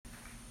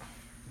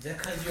Just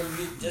cause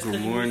you're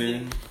Good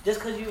morning. Just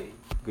cause you.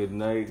 Good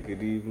night.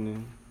 Good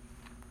evening.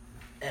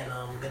 And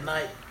good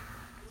night.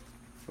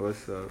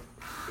 What's up?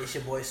 It's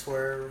your boy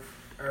Swerve,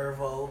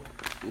 Irvo.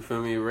 You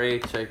feel me? Ray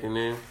checking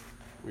in.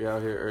 We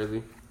out here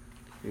early.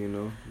 You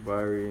know,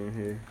 Barry in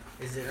here.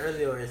 Is it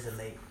early or is it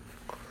late?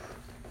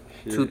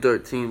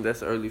 2:13.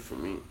 That's early for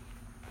me.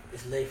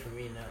 It's late for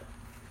me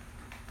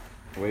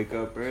now. Wake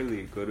up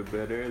early. Go to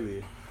bed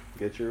early.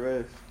 Get your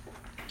rest.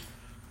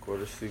 Go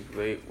to sleep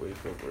late. Wake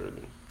up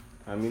early.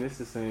 I mean, it's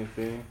the same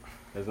thing.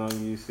 As long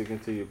as you sticking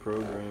to your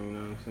program, you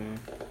know what I'm saying?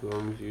 As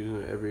long as you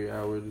using it every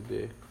hour of the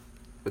day.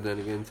 But then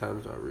again,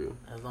 time's not real.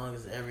 As long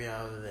as every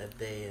hour of that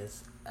day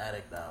is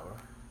addict hour.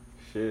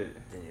 Shit.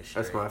 Then you're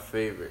straight. That's my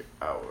favorite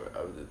hour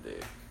of the day.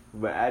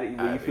 But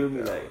you feel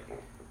me? hour. Like,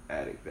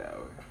 addict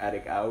hour.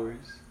 Addict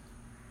hours?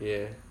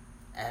 Yeah.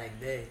 Addict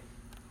day.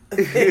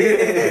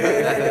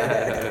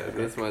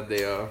 That's my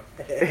day off.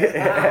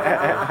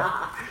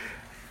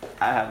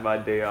 I had my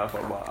day off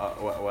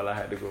while I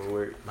had to go to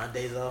work. My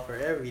days off are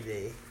every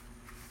day.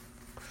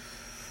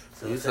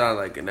 So You sound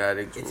like an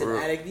addict. It's an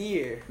addict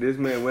year. This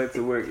man went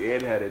to work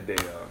and had a day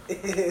off.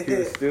 He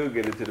was still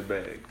getting to the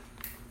bag.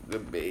 The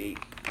bait.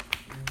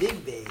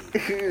 Big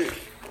bag.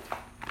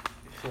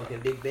 Smoking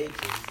big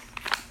bacon.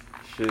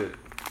 Shit.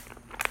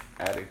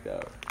 Addict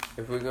hour.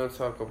 If we're gonna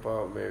talk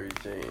about Mary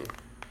Jane,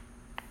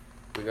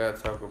 we gotta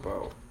talk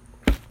about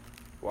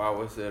why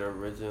was it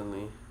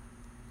originally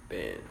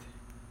banned?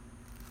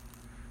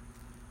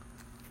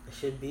 It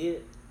should be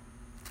it.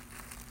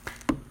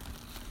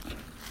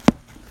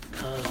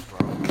 Cause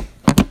bro,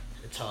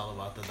 it's all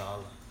about the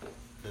dollar.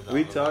 The dollar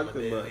We on talked the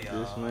bill, about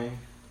y'all. this, man.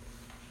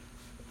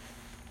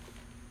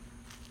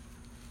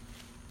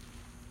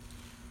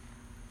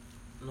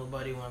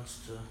 Nobody wants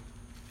to.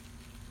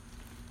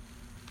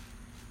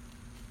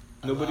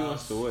 Nobody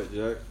wants to what,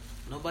 Jack?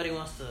 Nobody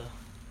wants to.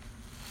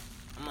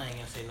 I'm not even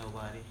gonna say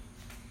nobody.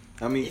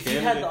 I mean, If you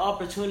had the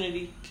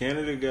opportunity,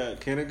 Canada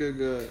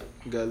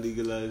got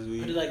legalized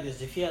weed. put it like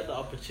this: if you had the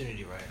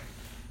opportunity, right,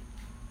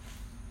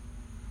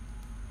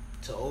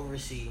 to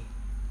oversee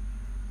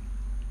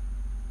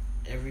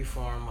every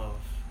form of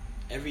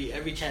every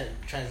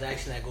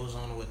transaction that goes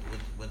on with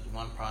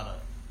one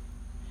product,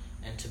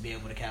 and to be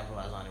able to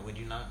capitalize on it, would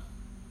you not?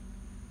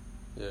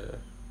 Yeah.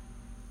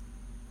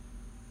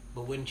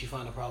 But wouldn't you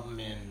find a problem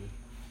in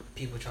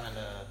people trying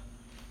to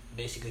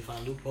basically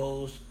find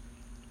loopholes,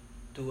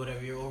 do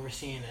whatever you're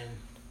overseeing,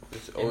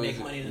 and make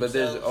money themselves? But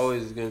there's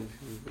always gonna be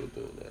people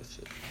doing that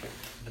shit.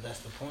 But that's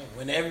the point.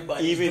 When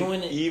everybody's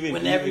doing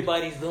it,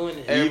 everybody's doing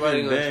it,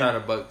 everybody's gonna try to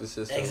buck the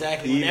system.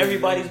 Exactly. When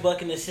everybody's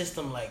bucking the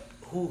system, like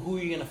who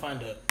are you gonna find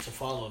to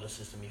follow the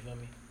system? You feel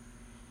me?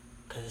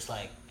 Because it's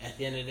like at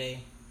the end of the day,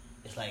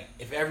 it's like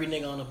if every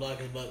nigga on the block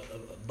is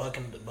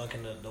bucking the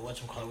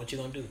whatchamacallit, what you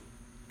gonna do?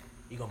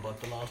 You gonna buck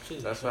the laws too.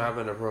 That's what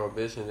happened to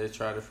Prohibition. They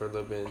tried it for a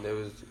little bit and they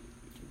was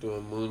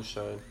doing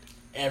moonshine.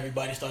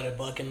 Everybody started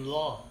bucking the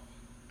law.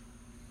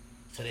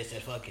 So they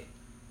said, fuck it.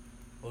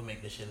 We'll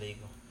make this shit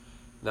legal.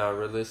 Now,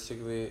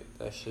 realistically,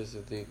 that shit's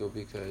illegal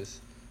because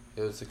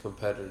it was a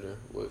competitor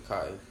with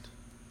cotton.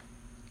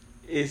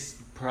 It's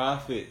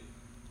profit.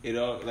 It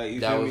all like you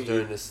that feel was me?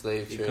 during the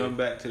slave trade. You come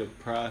back to the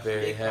profit.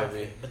 Very heavy.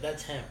 Profit. But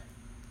that's hemp.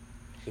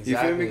 Exactly. You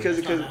feel me? It's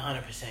Because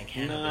not 100%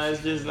 cannabis. nah,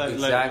 it's just like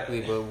exactly.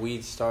 But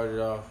weed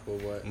started off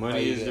with what?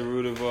 Money is the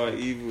root of all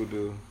evil,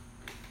 dude.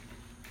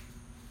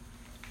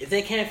 If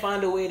they can't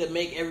find a way to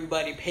make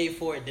everybody pay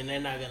for it, then they're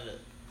not gonna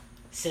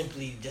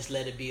simply just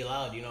let it be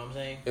allowed. You know what I'm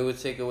saying? It would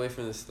take away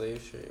from the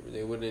slave trade.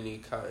 They wouldn't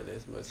need cotton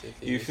as much.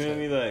 If You feel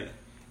me? Like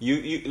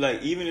you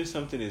like even if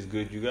something is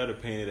good, you gotta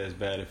paint it as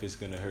bad if it's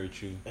gonna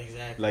hurt you.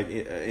 Exactly. Like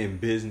in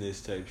business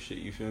type shit.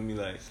 You feel me?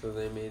 Like so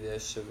they made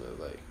that shit look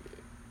like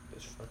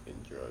this fucking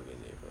drug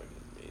and they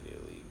fucking made it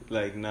illegal.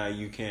 like nah,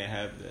 you can't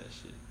have that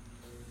shit.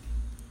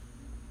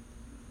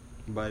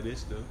 Buy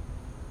this though.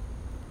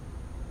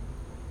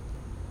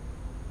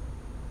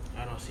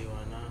 I don't see why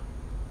not.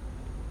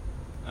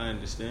 I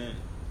understand.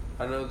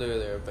 I know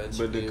they're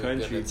eventually But the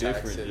country gonna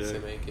tax different, it yeah. to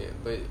make it.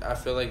 But I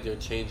feel like they're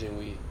changing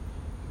weed.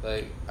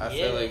 Like I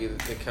feel like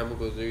the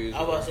chemicals they're using.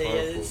 I was about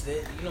are to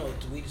say harmful. you know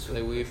the weed is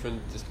Like weed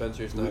from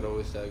dispensaries not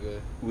always that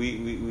good.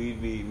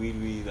 We'd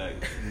be like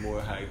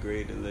more high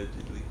grade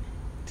allegedly.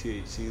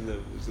 THC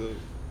levels low.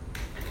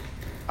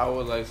 I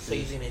would like So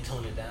you to. think they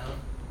tone it down?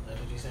 That's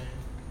what you're saying?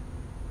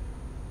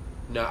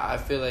 No, I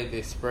feel like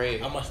they spray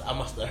it. I must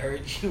have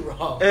heard you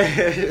wrong.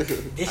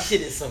 This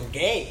shit is some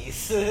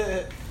gays.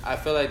 I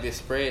feel like they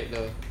spray it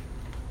though.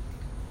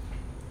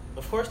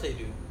 Of course they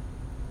do.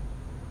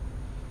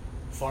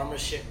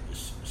 Farmers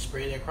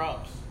spray their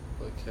crops.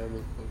 Like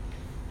chemicals.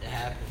 It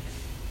happens.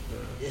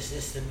 Yeah.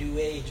 It's the new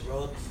age,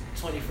 bro.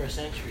 It's 21st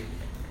century.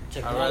 I'd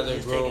Technology rather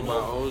is grow taking my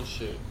over. own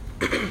shit.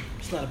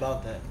 It's not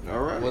about that.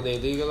 All right. When they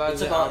legalize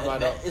It's it,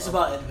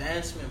 about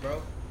advancement,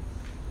 bro.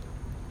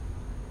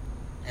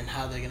 And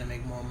how they're gonna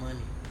make more money.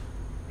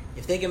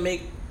 If they can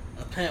make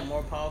a plant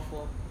more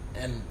powerful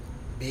and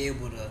be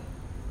able to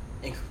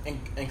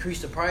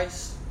increase the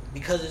price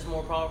because it's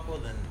more powerful,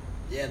 then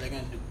yeah, they're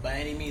gonna do by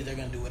any means. They're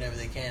gonna do whatever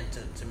they can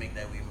to make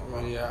that weed more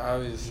profitable. Yeah,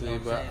 obviously, You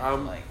know what but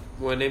I'm saying?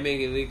 when they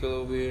make it legal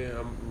over here,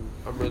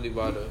 I'm really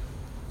about to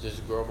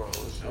just grow my own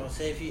shit. I would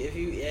say if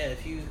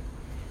you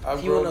I'm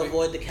want to growing-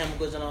 avoid the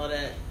chemicals and all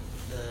that,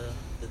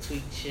 the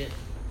tweaked shit,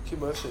 keep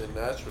my shit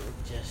natural.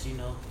 just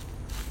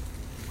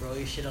grow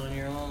your shit on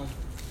your own.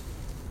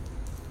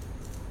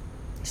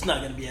 It's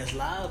not gonna be as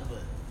loud, but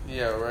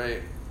Yeah,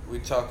 right. We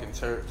talking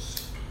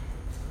Turks.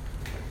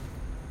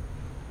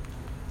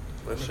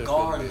 My shit finna be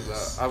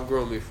Regardless. loud. I've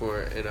grown before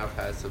and I've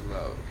had some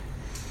loud,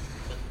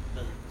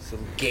 but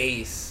some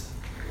gays.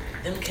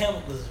 them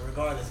chemicals,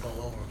 regardless,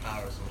 gonna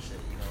overpower some shit.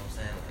 You know what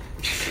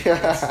I'm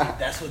saying? Like,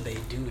 that's what they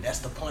do. That's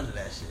the point of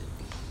that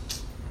shit.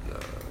 Nah.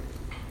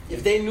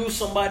 If they knew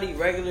somebody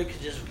regular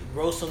could just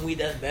grow some weed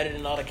that's better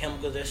than all the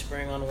chemicals they're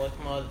spraying on the West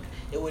Coast,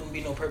 it wouldn't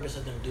be no purpose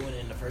of them doing it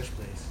in the first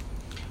place.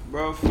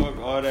 Bro, fuck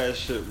all that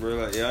shit, bro.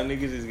 Like, y'all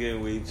niggas is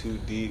getting way too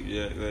deep.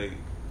 Yeah, like,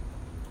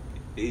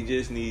 they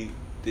just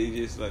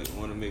like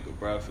want to make a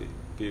profit.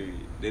 Period.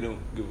 They don't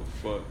give a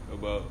fuck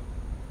about.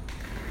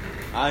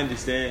 I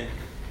understand,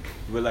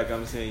 but like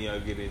I'm saying, y'all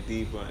getting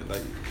deep on it.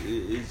 Like,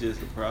 it's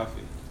just a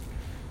profit.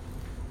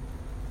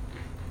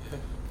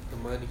 The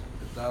money,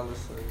 the dollar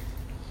signs.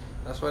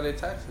 That's why they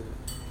taxing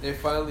it. They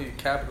finally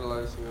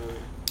capitalizing on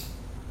it.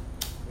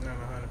 Not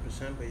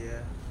 100%, but yeah,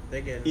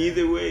 they get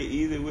Either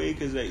way,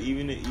 because like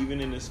even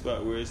in a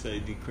spot where it's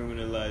like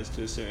decriminalized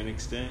to a certain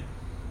extent,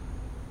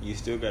 you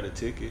still got a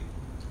ticket.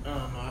 I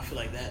don't know. I feel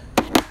like that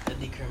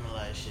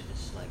decriminalized shit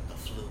is like a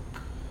fluke.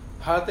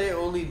 How'd they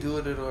only do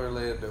it in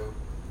Orlando,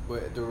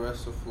 but the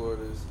rest of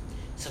Florida's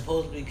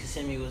Supposedly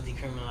Kissimmee was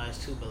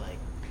decriminalized too, but like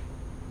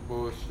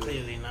bullshit?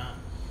 clearly not.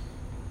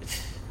 Niggas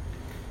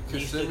still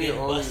Kissimmee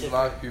getting only busted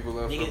lock for- people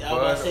up niggas- for I was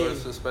about bud to say, or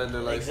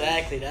suspended license.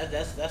 Exactly.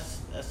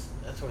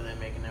 That's where they're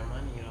making their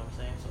money. You know what I'm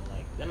saying? So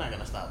like, they're not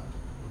gonna stop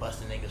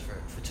busting niggas for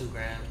 2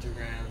 grams, 3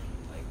 grams,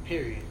 like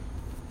period.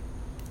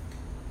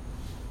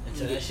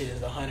 Until that shit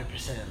is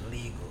 100%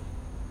 legal.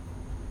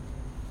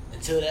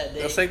 Until that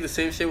day, That's like the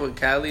same shit when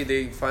Cali,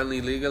 they finally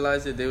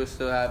legalized it. They were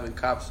still having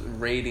cops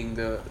raiding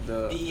the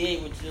DEA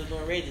was still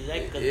doing raids,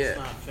 exactly because it's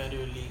Yeah. not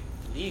federally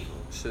legal.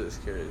 shit is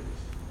crazy.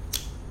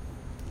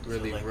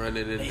 Really So, like,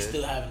 running in They there.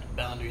 still have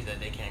boundaries that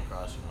they can't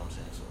cross. You know what I'm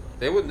saying? So like,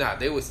 They would not.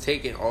 They was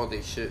taking all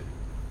their shit.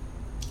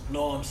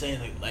 no, I'm saying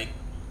like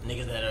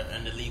niggas that are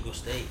in the legal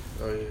state,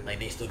 Oh yeah. like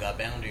they still got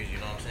boundaries. You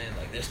know what I'm saying?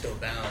 Like they're still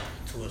bound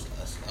to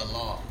a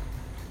law.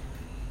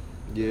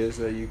 Yeah, it's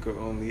like you could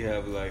only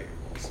have like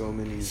so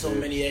many. So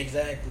zips. many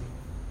exactly.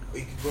 Or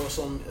you could grow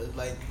some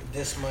like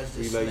this much.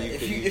 This, Like, like, you if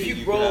could- you you if could- you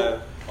you grow could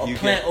have- a you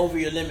plant could- over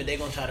your limit, they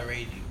gonna try to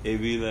raid you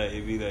It'd be like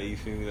you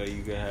feel me, like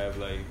you could have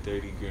like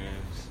 30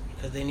 grams.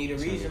 because they need a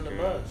 20 reason to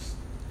grams. bust.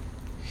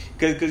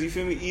 Cause you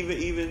feel me,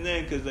 even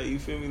then, cause like you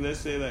feel me. Let's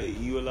say like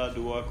you allowed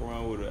to walk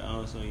around with an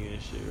ounce on you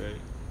and shit,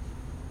 right?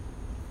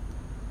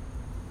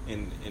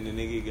 And the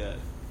nigga got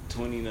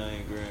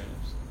 29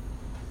 grams.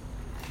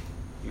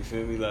 You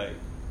feel me? Like,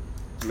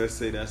 let's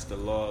say that's the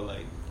law.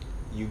 Like,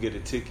 you get a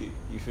ticket.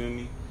 You feel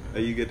me?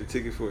 Like you get the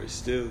ticket for it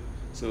still.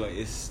 So like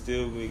it's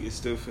still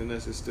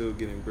finesse. It's still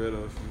getting bread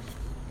off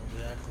you.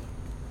 Exactly.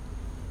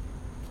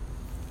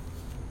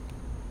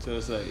 So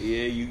it's like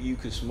yeah, you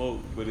can smoke,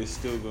 but it's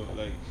still going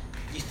like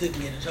You still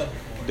get in trouble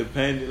for it.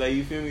 depend. Like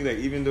you feel me? Like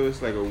even though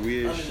it's like a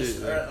weird Under, shit.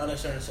 the, Like, under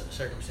certain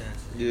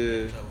circumstances, Yeah. you get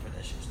in trouble for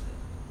that shit still.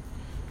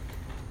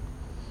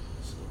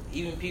 So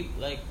even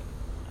people like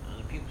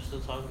the people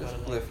still talk This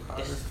about it. cliff Like, hot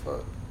it's, as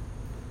fuck.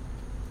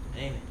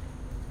 ain't it?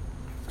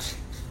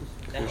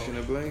 That cushion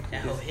a hoe, blanket.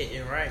 that hoe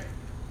hitting right.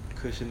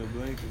 Cushion a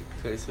blanket.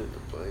 Place in the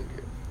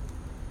blanket.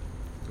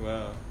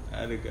 Wow,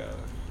 attic hour.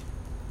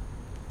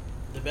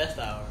 The best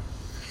hour,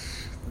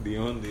 The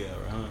only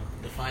hour, huh?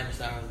 the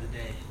finest hour of the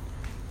day,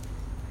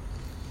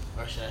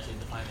 or should I say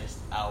the finest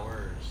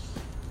hours?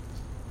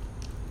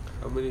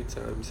 How many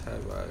times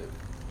have I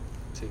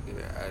taken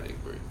an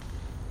attic break?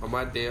 On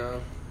my day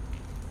off,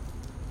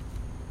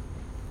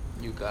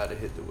 you gotta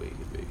hit the wake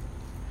and bake.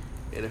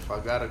 And if I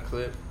got a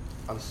clip,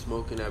 I'm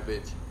smoking that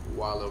bitch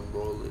while I'm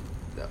rolling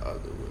the other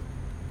one.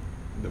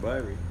 The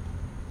Byrie.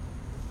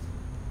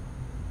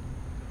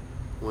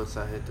 Once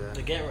I hit that,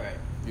 To get right.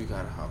 you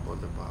gotta hop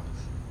on the box.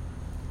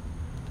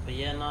 But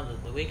yeah, no,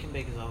 the wake and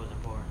bake is always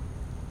important.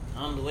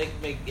 The wake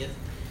and bake gets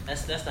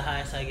that's the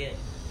highest I get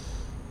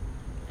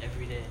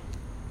every day.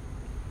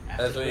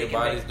 After That's the when your wake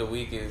and body's bake- the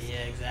weakest. Yeah,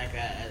 exactly.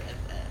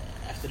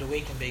 After the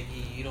wake and bake,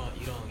 you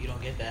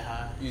don't get that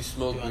high. You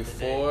smoke throughout the day.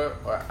 before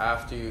or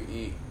after you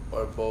eat,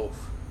 or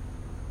both.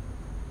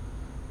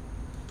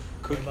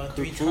 About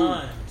 3 food.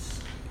 times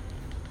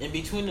in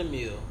between the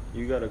meal.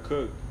 You gotta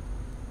cook.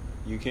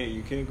 You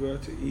can't go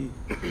out to eat.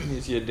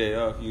 It's your day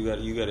off. You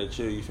gotta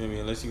chill. You feel me?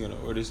 Unless you're gonna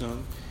order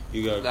something,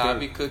 you gotta Nah, I cook.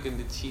 be cooking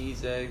the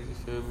cheese eggs, you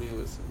feel me,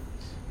 with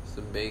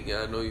some bacon.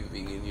 I know you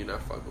vegan, you're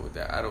not fucking with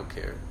that. I don't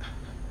care.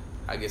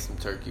 I get some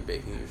turkey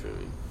bacon, you feel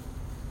me?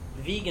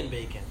 Vegan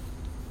bacon.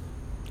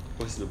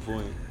 What's the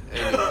point?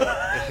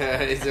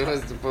 Anyway, so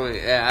what's the point?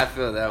 Yeah, I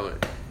feel that one.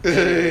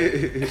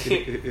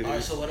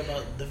 Alright, so what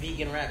about the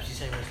vegan wraps? You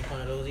saying what's the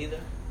point of those either?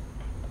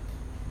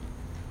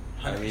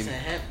 100%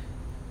 hemp.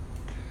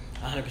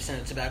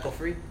 100% tobacco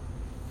free.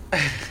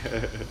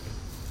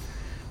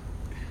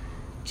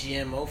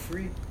 GMO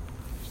free.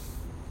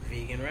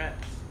 Vegan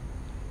wraps.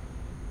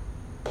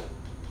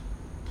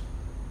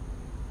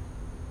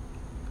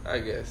 I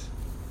guess.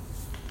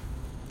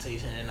 So you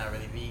saying they're not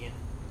really vegan?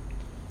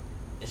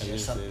 It's I just didn't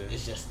something.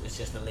 say that. It's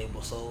just a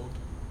label sold.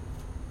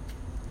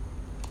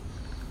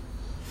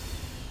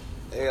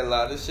 Hey, a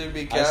lot of shit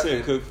be I capping.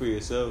 said cook for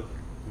yourself.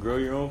 Grow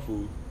your own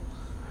food.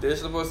 They're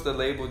supposed to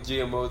label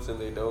GMOs and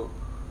they don't.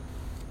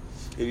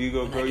 If you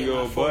go When grow I get your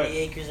my own 40 butt,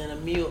 acres and a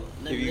meal.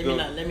 Let If you me go-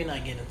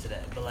 not get into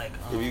that. But like,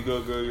 if you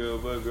go grow your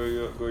own butt, grow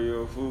your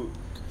own food.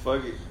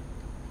 Fuck it.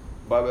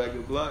 Buy back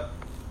your block.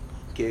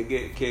 Can't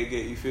get.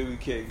 You feel me?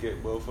 Can't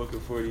get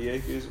motherfucking 40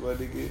 acres, my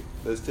nigga.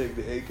 Let's take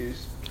the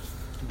acres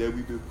that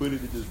we've been putting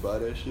and just buy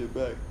that shit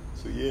back.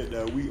 So yeah,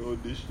 now we own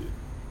this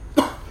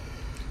shit.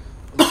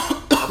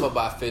 I'm gonna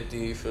buy 50,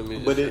 you feel me?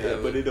 But just to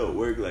have it don't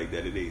work like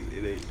that. It ain't.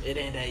 it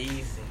ain't that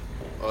easy.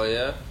 Oh,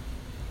 yeah?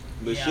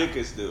 But Yeah. shit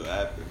can still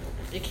happen.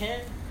 It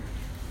can.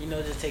 You know,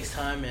 it just takes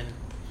time and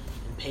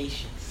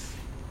patience.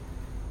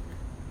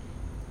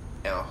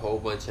 And a whole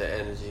bunch of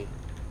energy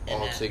And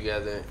all that-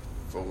 together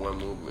for one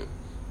movement.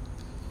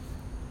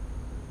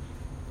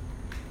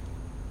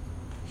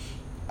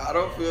 I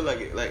don't feel like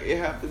it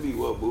have to be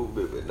one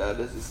movement, but not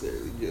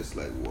necessarily just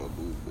like one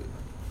movement.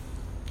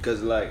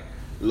 Cause like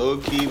low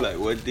key, like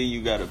one thing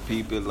you gotta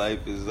peep in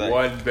life is like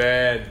One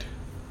band,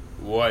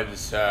 one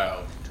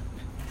sound.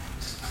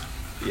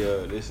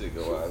 yo, this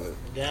nigga wild.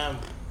 Damn,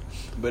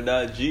 But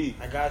not G.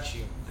 I got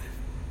you.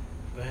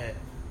 Go ahead.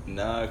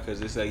 Nah, cause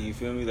it's like you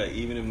feel me. Like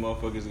even if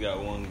motherfuckers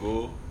got one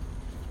goal,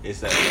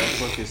 it's like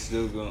motherfuckers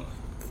still gonna.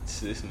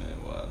 This man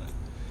wild.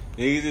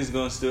 Niggas is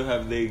gonna still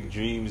have their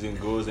dreams and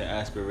goals and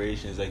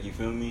aspirations. Like you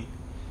feel me.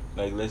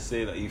 Like let's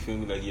say like you feel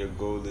me. Like your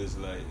goal is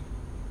like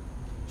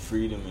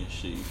freedom and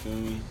shit. You feel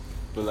me.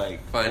 But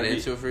like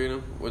Financial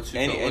freedom? What's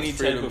any what's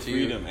type of to you?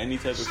 freedom, any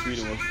type of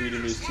freedom, what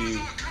freedom is to you.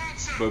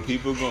 But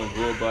people gonna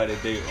go about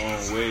it their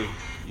own way.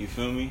 You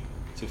feel me?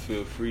 To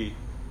feel free.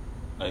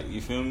 Like you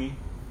feel me.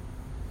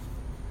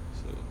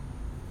 So.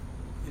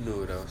 You knew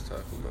what I was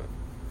talking about.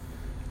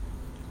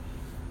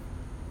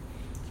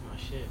 It's my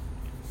shit.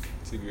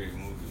 It's a great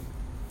movie.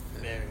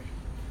 Very.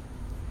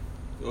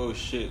 Oh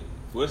shit.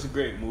 What's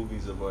great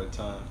movies of our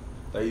time?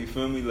 Like you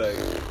feel me? Like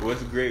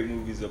what's great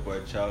movies of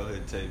our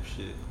childhood type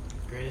shit?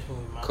 Greatest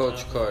movie of my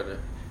Coach childhood. Carter.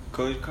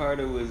 Coach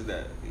Carter was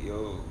that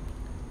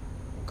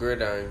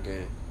Gridiron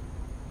Gang.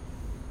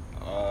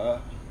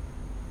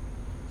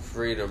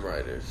 Freedom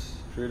Riders.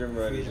 Freedom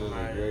Riders Freedom was a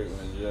Riders. great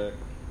one, Jack.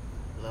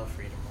 Love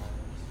Freedom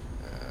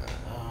Riders.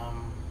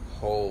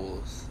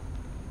 Holes.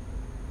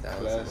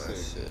 That was Classic.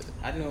 my shit.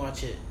 I didn't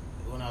watch it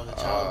when I was a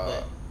child,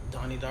 but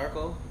Donnie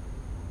Darko.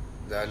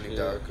 Donnie Shit.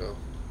 Darko.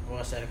 I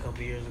watched that a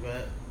couple years ago.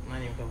 Not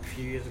even a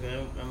few years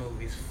ago. That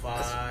movie's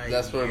fire.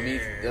 That's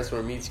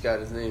where Meech got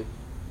his name.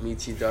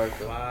 Meechy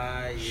Darko.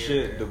 Fire.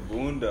 Shit, the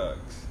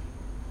Boondocks.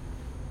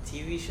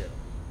 TV show.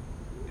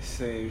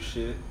 Same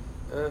shit.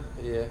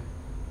 Yeah.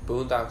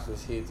 Boondocks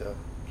was heat though.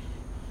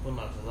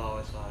 Boondocks is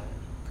always fire.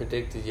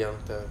 Predicted Young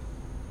Thug.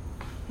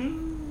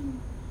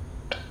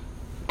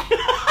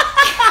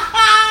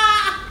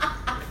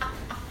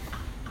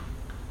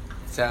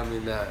 Tell me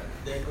that.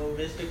 There go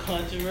Mr.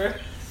 Controversy.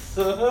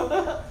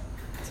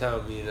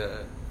 Tell me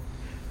that.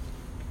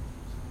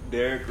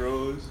 Derrick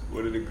Rose,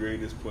 one of the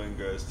greatest point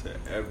guards to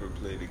ever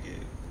play the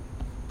game.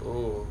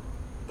 Ooh.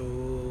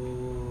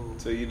 Ooh.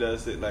 So you know,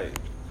 it like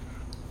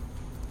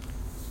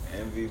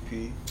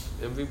MVP.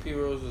 MVP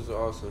Rose was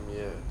awesome,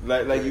 yeah.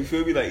 Like you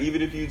feel me? Like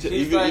even if you He's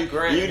even like if,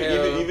 Grant even,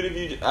 Hill. even if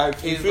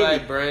you He's feel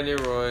like me?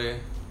 Brandon Roy.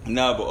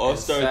 Nah, but all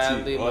star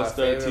Sadly, team, my all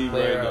star favorite team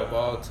player right of now.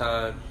 all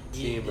time.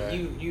 Team right.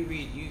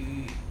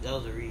 You that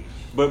was a reach.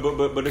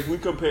 But if we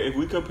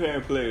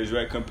comparing players,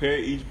 right? Compare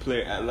each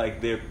player at like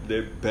their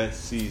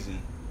best season.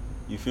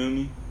 You feel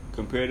me?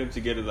 Compare them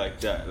together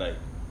like that,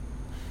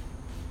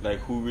 like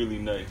who really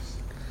nice,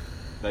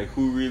 like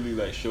who really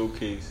like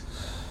showcase.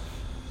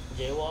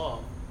 J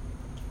Wall.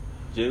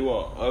 J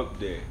Wall up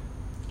there.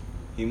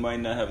 He might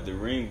not have the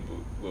ring,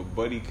 but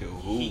Buddy could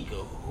hoop. He could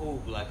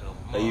hoop like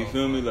a Like you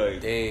feel me? motherfucker.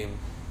 Like Dame.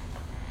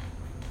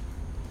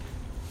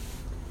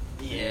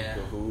 Yeah.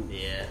 could hoop.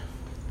 Yeah.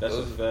 That's a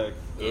Those- fact.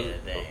 Yeah,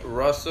 Dame.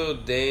 Russell,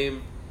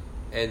 Dame,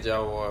 and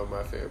John Wall are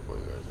my favorite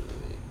point guards in the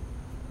league.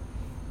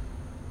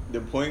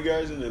 The point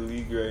guards in the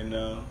league right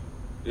now,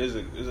 there's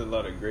a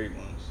lot of great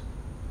ones.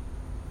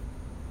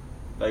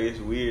 Like it's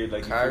weird.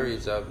 Like you feel me?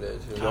 Kyrie's up there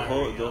too. the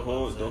whole Kyrie, the I'm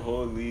whole upset. the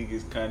whole league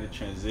is kind of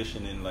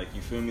transitioning. Like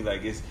you feel me?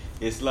 Like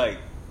it's like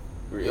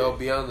Yo,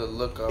 be on the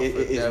lookout for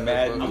it's Devin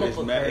mad. Booker. I'ma It's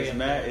put mad. Curry It's up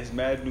mad. there. It's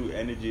mad new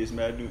energy. It's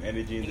mad new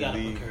energy in You the gotta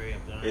league. put Curry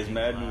up there. I It's ain't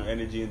mad gonna new lie.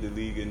 energy in the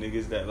league and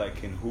niggas that like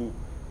can hoop.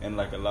 And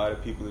like a lot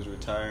of people is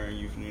retiring,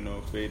 you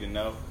know, fading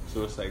out.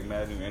 So it's like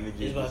mad new energy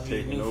It's is about just to be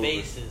taking new over.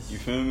 faces. You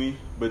feel me?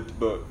 But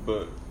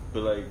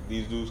like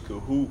these dudes could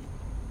hoop.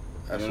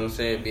 That's You what know I'm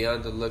saying. Be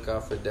on the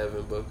lookout for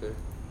Devin Booker.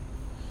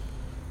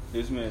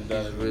 This man He's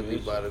Donovan really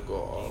Mitchell. about to go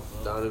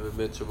off. Donovan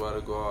Mitchell about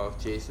to go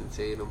off. Jason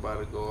Tatum about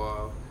to go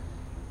off.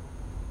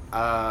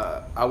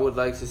 I would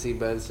like to see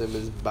Ben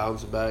Simmons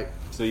bounce back.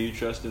 So you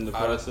trust in the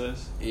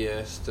process?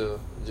 Yeah, still.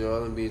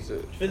 Joel Embiid's a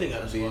Philly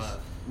got a beast. squad.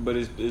 But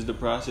is the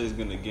process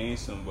gonna gain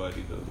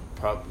somebody though?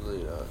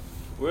 Probably not.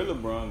 Where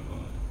LeBron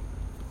going?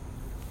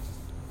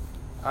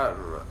 I don't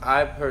know.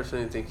 I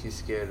personally think he's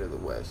scared of the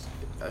West.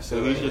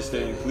 So he should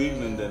stay in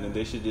Cleveland then, and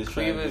they should just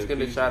try. Cleveland's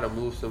gonna try to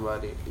move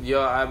somebody.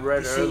 Yo, I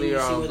read earlier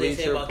on what they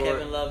say Bleacher about Report.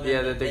 Kevin Love? Yeah,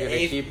 and that they're the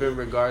gonna keep him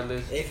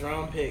regardless. 8th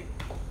round pick,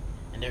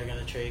 and they're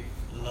gonna trade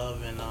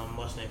Love and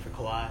what's his name for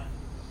Kawhi.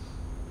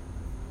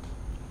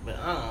 But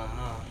I don't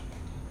know.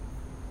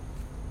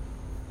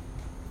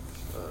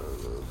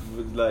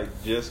 With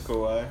like just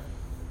Kawhi.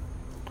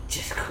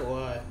 Just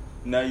Kawhi.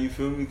 Now you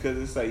feel me? Because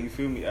it's like, you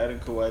feel me, adding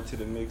Kawhi to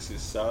the mix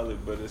is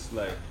solid, but it's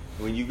like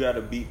when you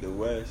gotta beat the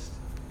West,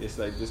 it's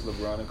like just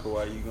LeBron and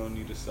Kawhi. You gonna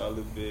need a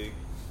solid big.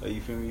 Like,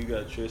 you feel me? You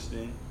got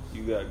Tristan,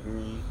 you got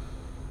Green,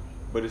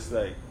 but it's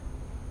like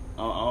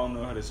I don't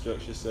know how the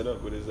structure's set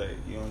up, but it's like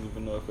you don't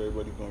even know if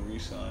everybody gonna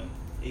re-sign.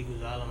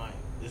 Iguodala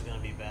is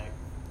gonna be back.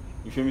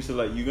 You feel me? So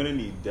like you're gonna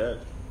need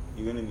depth.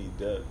 You're gonna need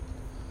depth.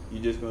 You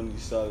just gonna need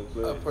solid I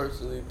players.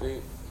 personally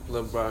think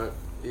LeBron.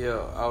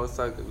 Yo, I was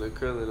talking to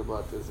Krillin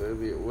about this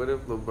earlier. What if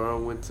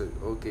LeBron went to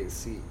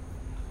OKC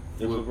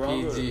If with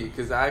LeBron PG?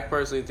 Because I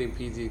personally think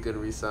PG is gonna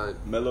resign.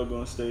 Melo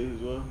gonna stay as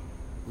well.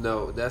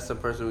 No, that's the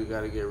person we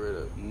gotta get rid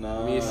of.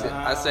 Nah.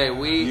 I say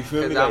we You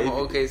feel me? because I'm Like,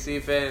 an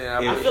OKC fan.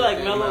 And I feel like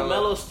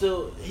Melo's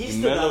still he's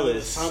still Melo got with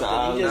is something.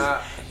 solid. He just, Nah,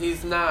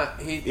 he's not.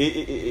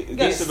 He's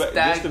Just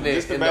stagnant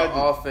in the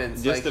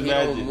offense. Just Like, he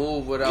imagine. don't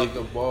move without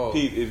the ball.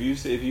 Pete, if you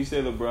say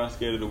LeBron's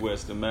scared of the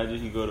West, imagine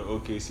he go to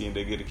OKC and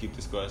they get to keep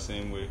the squad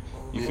same way.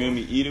 You feel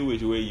me? Either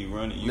which way you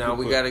run it. You Now can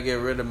we put- gotta get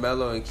rid of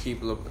Melo and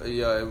keep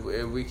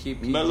if we keep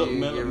PG, Melo get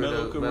rid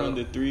Melo of could Melo. run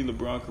the 3,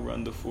 LeBron could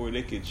run the 4.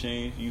 They could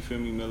change. You feel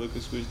me? Melo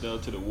could switch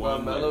down to the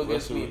 1. Melo like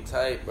gets me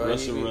tight, bro.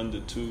 Russell run the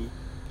 2.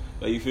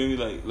 Like, you feel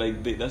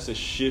me? That's a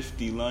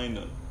shifty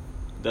lineup.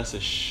 That's a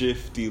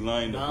shifty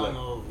lineup. I don't Like,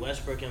 know,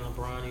 Westbrook and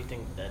LeBron. You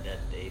think that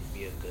they'd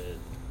be a good?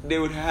 they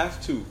would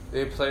have to.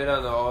 They played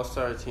on the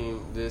All-Star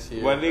team this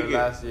year. Why they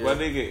last year.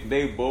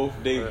 they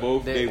both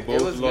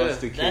It was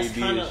lost good. to That's KD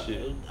kind and of.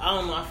 shit. I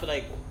don't know. I feel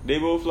like They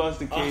both lost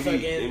to All-Star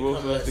KD. games They both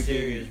become lost to less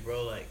serious, KD.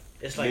 bro. Like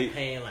it's like They-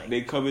 paying like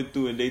They coming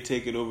through and they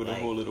taking over the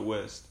Like- whole of the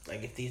West.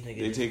 like if these niggas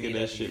they just taking meet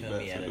that up, you shit feel back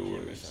me, to at a the gym or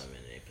Warriors. something,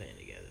 and they playing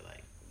together.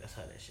 Like that's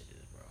how that shit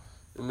is,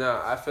 bro.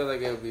 No, I feel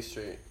like it would be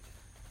straight.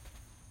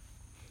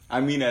 I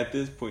mean, at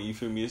this point, you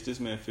feel me? It's this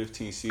man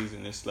 15th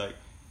season. It's like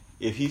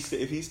if he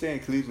stay in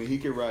Cleveland, he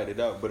can ride it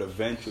out. But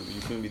eventually,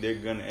 you feel me? They're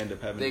gonna end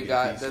up having. They to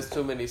got pieces. that's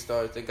too many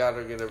stars. They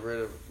gotta get rid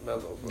of Melo.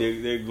 Bro.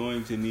 They're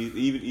going to need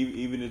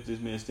even if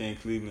this man stay in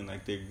Cleveland,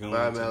 like they're going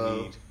Bye, to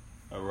Melo. need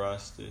a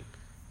roster.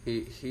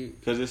 He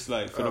Because it's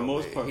like for the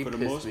most part, for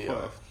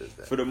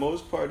the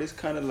most part, it's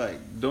kind of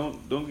like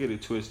don't get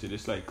it twisted.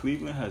 It's like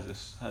Cleveland has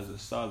a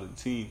solid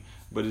team,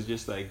 but it's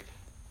just like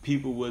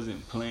people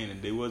wasn't playing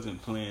and they wasn't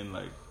playing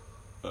like.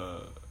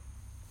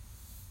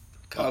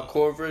 Kyle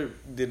Korver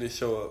didn't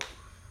show up.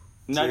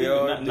 Not JR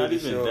even didn't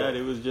even show that. up.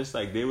 It was just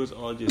like they was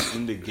all just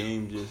in the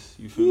game. Just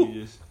you feel me?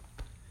 Just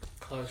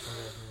Clarkson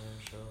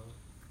doesn't show.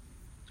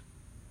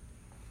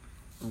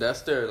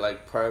 That's their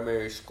like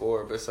primary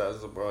scorer besides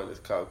LeBron is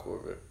Kyle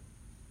Korver,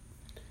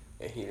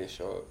 and he didn't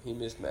show up. He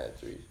missed mad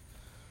threes.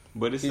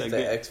 but it's He's like the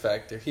they, X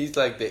factor. He's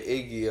like the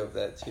Iggy of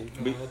that team.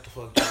 I don't know what the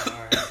fuck John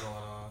Hart is going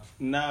on.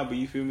 nah. But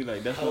you feel me?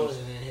 Like that's I what.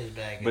 wasn't in his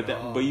bag. But at that,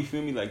 all. but you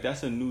feel me? Like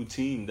that's a new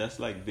team. That's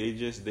like they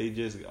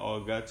just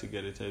all got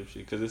together type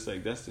shit. Cause it's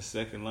like that's the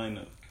second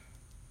lineup,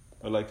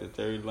 or like the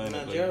third lineup. Nah,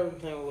 like, Jared been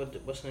playing with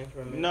what's the name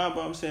for a minute? nah,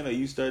 but I'm saying like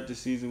you start the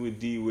season with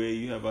D Wade.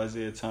 You have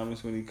Isaiah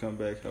Thomas when he come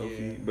back healthy.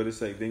 Yeah. But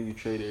it's like then you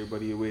trade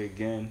everybody away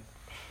again.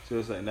 So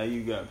it's like now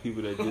you got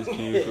people that just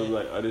came from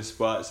like other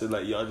spots. And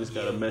like y'all just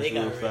gotta mesh they got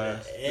real rid of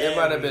fast. They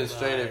might have been everybody.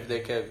 straight if they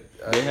kept.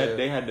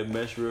 They had to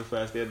mesh real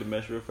fast. They had to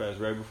mesh real fast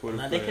right before the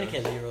Nah, they could have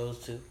playoffs. kept D-Rose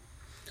too.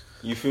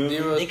 You feel me?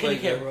 D-Rose They could have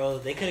played kept good.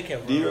 Rose. They could have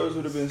kept Rose. D-Rose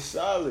would have been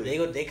solid.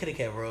 They could have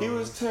kept Rose. He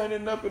was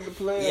turning up in the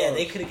playoffs. Yeah,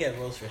 they could have kept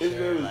Rose for His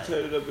sure. man was Like,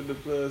 turning up in the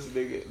playoffs. And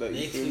they get like they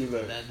you feel me tweaked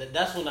like.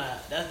 that's what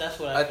that's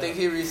what I. I felt. think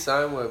he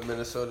re-signed with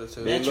Minnesota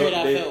too. That trade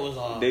I felt was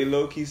off. They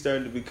low key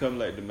starting to become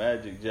like the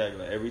Magic Jack.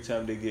 Like every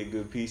time they get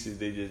good pieces,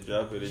 they just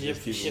drop it and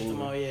just keep it shift them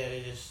moving. out. Yeah,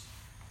 they just.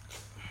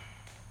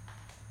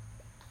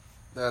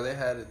 No, they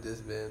had to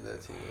disband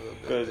that team a little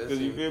bit. That Because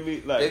you team- feel me,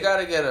 they like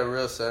gotta get a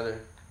real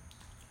center.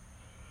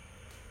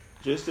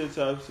 just the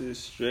top is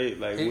straight.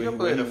 Like He when can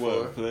play he the was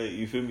four. play,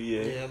 you feel me?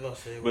 Yeah. Yeah, I'm about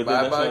to say. But then Bye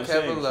that's what bye I'm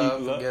saying, Kevin keep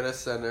Love, Love. get a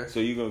center. So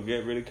you gonna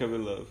get rid of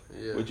Kevin Love?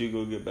 Yeah. What you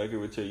gonna get back in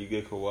return? You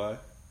get Kawhi.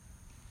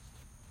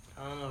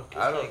 I don't know. It's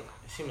I don't- like,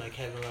 it seemed like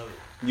Kevin Love.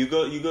 You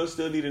go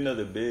still need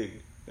another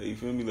big. Like, you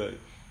feel me? Like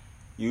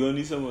you gonna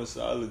need someone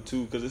solid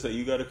too, because it's like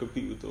you gotta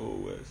compete with the whole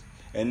West.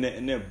 And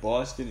then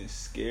Boston is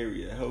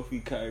scary. A healthy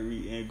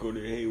Kyrie and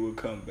Gordon Hayward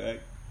come back.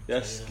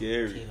 That's Tatum-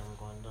 scary. Tatum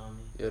going dummy.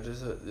 Yeah,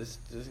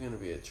 there's gonna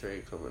be a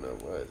trade coming up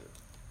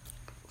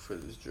for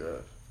this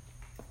draft.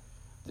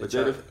 But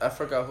I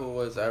forgot who it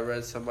was. I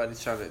read somebody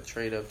trying to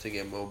trade up to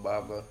get Mo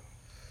Bamba.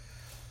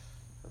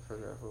 I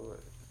forgot who it was.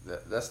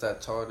 That's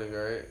that tall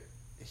nigga, right?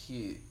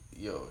 He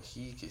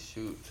can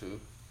shoot too.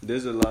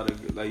 There's a lot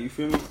of good, like, you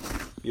feel me?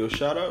 Yo,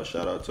 shout out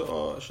to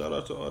all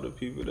the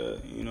people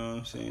that, you know what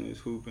I'm saying, is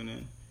hooping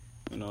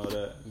and all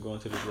that, going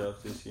to the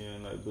draft this year,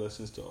 and like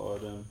blessings to all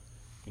them,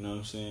 you know what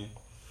I'm saying?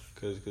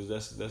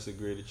 Cause that's a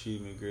great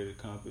achievement, great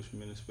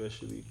accomplishment,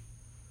 especially,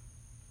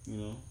 you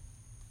know,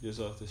 just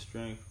off the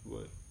strength.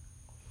 But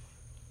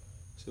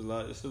it's a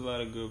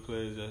lot of good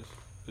players that's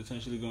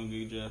potentially gonna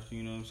get drafted,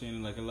 you know what I'm saying?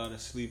 And like a lot of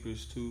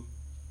sleepers too.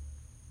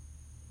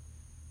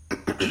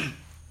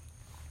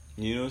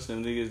 You know,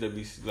 some niggas that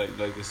be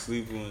like the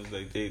sleeper ones,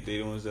 like they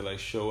the ones that like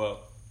show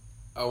up.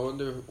 I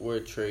wonder where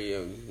Trae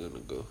Young is gonna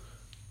go.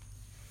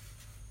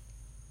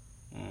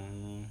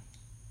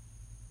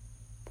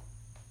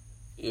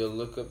 Yo,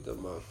 look up the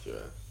mock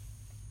draft.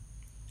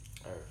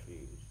 I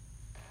refuse.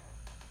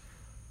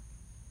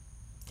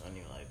 I don't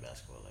even like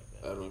basketball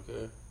like that. I don't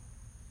care.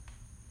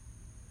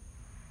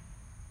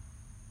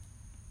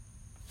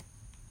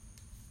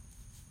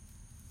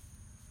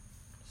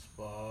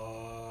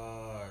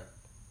 Spark.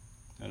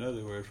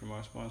 Another word from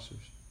our sponsors.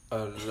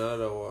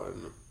 Another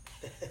one.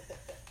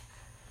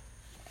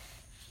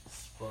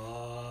 Spark.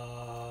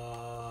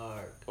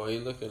 Why are you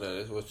looking at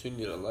it? What, you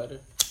need a lighter?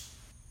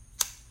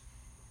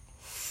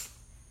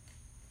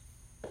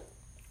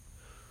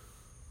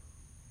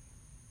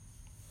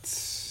 I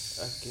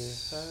get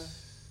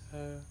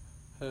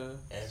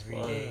Every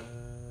day.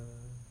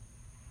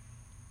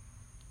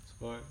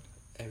 Spark.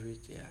 Every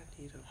day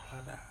I need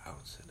 100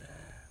 ounce and a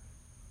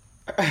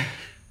half.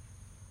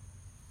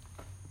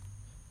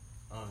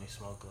 I only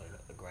smoke like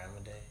a gram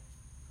a day.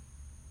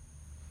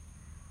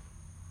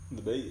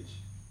 The beige.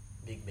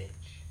 Big bitch.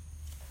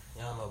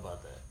 Y'all know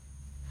about that.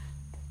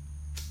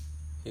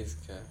 He's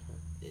capping.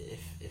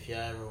 If y'all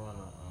ever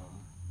wanna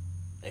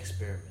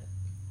experiment,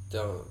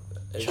 Don't.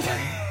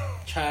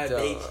 try a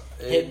Don't.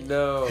 beige.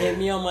 No. Hit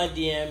me on my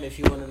DM if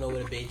you wanna know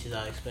what a beige is.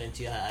 I'll explain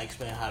to you. I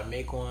explain how to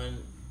make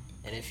one,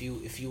 and if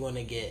you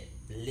wanna get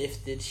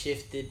lifted,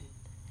 shifted,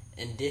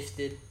 and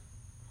difted,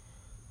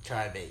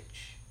 try a beige.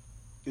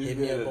 Hit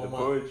me up on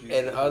my.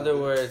 In other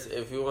words,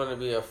 if you want to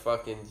be a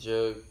fucking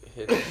jug,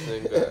 hit the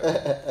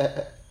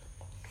singer.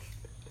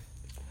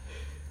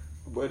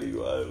 Buddy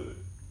Wilder.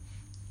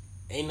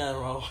 Ain't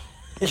nothing wrong.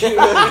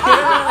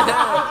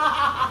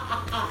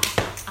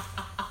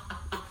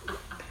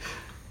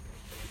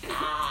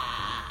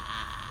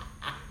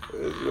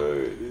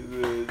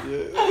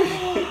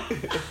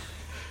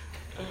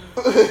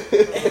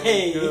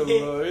 Hey, Good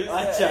Lord.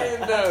 watch out. Ain't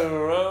nothing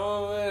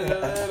wrong with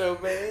a little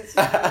bitch.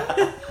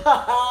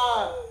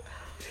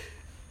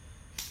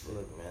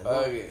 Look, man.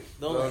 Okay,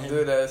 don't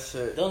do that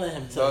shit. Don't let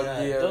him tell Don't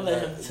y'all. DM Don't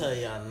let him nothing. tell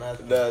y'all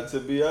nothing. Nah, to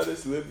be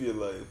honest, live your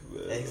life,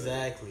 man.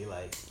 Exactly,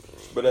 like.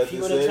 But at If you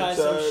the wanna same try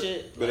some time,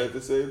 shit, but like- at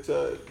the same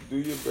time, do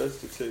your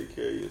best to take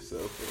care of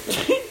yourself.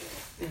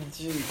 Man.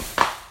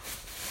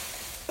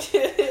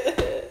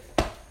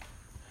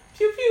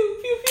 Pew pew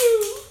pew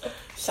pew.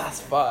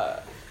 Shots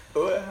fired.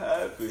 What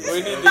happened?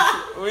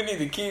 We need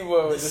the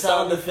keyboard The with the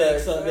sound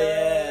effects on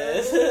their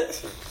ass.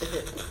 ass.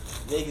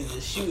 Niggas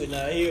is shooting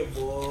out here,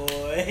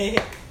 boy.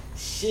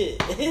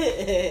 Shit. Fuck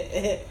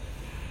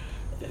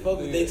what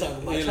they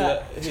talking about. He Try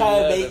love to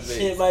the make bass.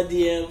 shit my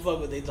DM. Fuck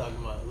what they talking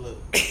about. Look.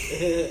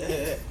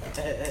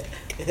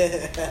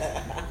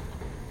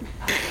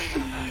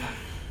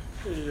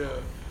 Yeah.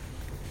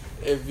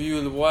 If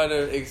you want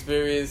to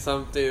experience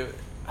something,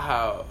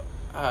 how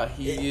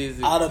he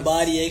is Out of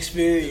body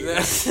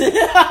experience.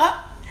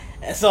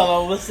 That's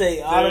all I'm gonna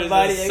say. Out There's of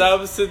body a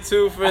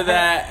substitute for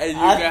that, and you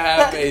can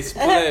have a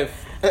spliff.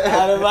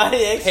 Out of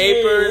body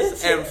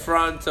experience. Papers and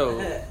Fronto.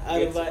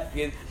 Out of body.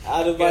 Get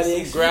Out of some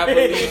body grab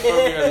a leaf from your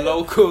experience.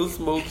 local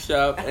smoke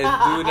shop and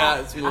do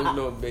not smoke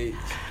no bait.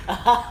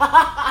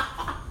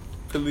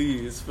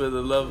 Please, for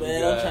the love Man, of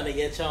I'm God. trying to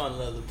get y'all on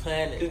another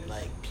planet,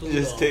 like Pluto.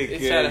 Just take They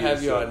care try to of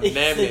have you yourself. on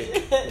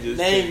Namek. Just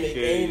Name take it,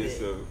 care name of it.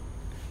 yourself.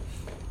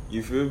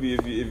 You feel me?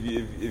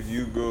 If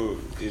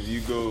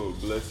you go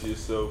bless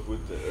yourself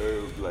with the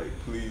herb, like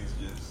please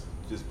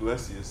just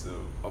bless yourself.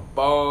 A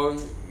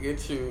bong,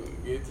 get you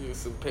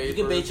some papers. You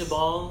can bait your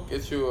bong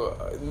Get you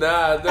a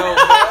no.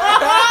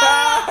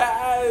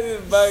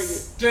 Bugging.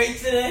 straight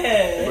to the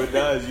head. But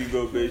now as you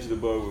go bait the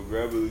ball with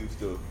grab a leaf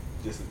though,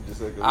 just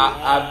like a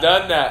I've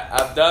done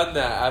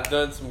that. I've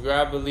done some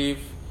grab a leaf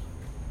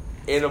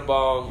in a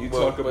bong. you with-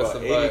 talk with about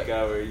some egg bud.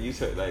 hour, you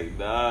talk like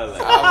nah,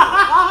 like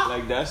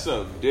like that's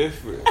something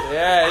different.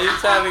 Yeah, you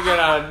trying to get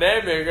on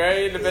Namek,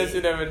 right? You the best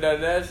you never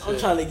done that shit. I'm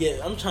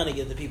trying to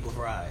get the people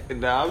fried.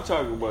 Nah, I'm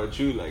talking about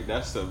you. Like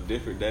that's something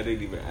different. That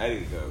ain't even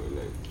egg hour.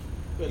 Like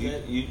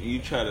you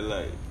try to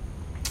like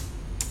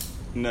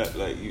not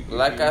like you.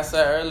 Like I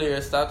said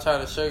earlier, stop trying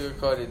to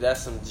sugarcoat it.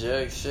 That's some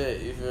jug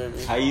shit. You feel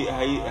me? How you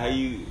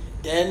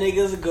That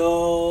niggas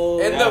go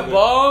In Yeah, the but-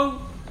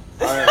 bong?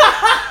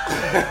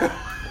 Alright.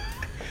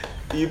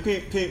 You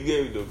peep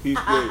game though, peep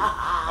game.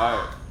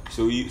 Alright.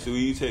 So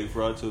you take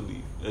Fronto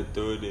leaf and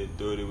throw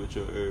it with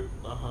your herb.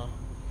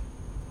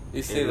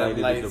 You see And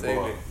them light it in lights, the ain't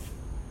bar. it?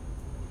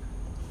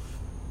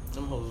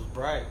 Them hoes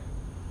bright.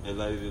 And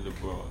light it in the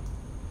bar.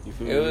 You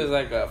feel It me? was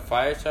like a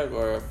fire truck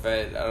or a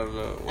Fed. I don't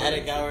know.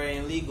 Addict hour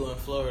ain't legal in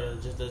Florida.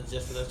 Just to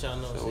let y'all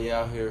know. So we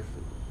out here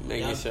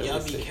making sure. Y'all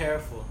we're be safe.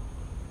 careful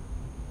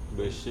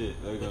But shit,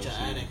 like with I'm your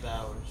saying. addict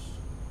hours.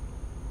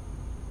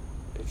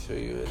 Make sure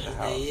you in the Cause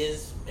house. they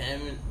is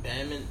bamming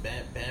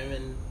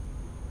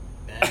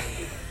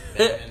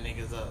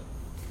niggas up.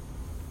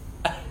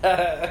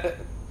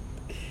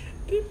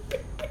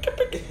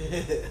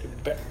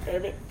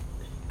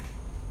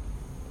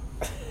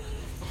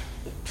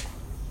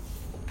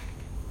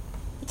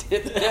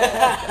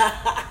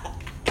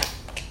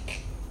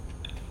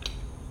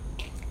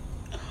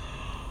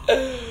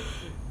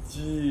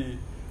 Gee.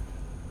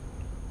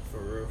 For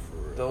real.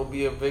 Don't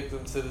be a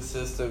victim to the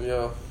system,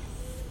 yo.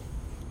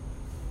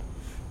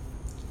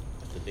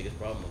 That's the biggest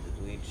problem with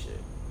this weed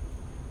shit.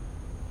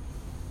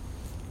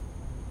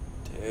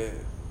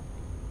 Damn.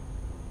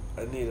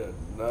 I need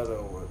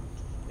another one.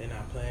 They're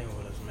not playing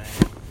with us, man.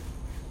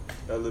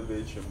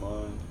 Elevate your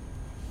mind.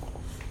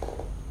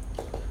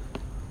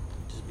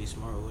 Just be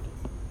smart with it.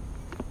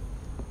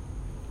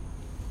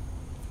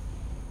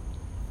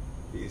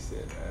 He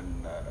said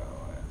another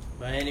one.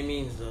 By any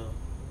means, though.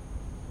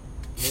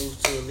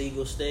 Move to a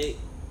legal state.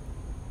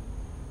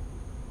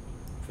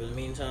 For the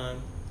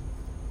meantime,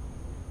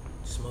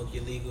 smoke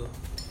your legal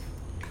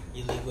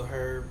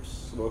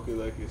herbs. Smoke it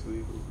like it's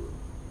legal, bro.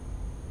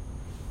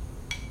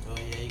 Oh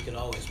yeah, you could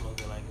always smoke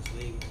it like it's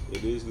legal.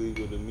 It is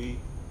legal to me.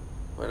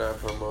 We're not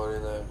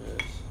promoting that,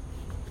 bitch.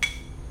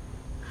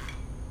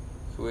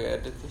 Can we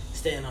edit this?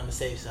 Staying on the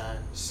safe side.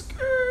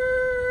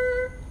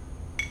 Skirt.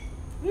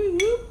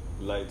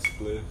 Light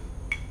spliff.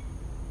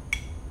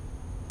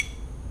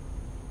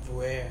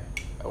 Where?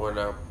 We're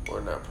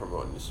not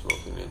promoting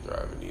smoking and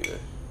driving either.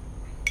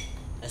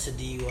 That's a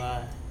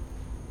DUI.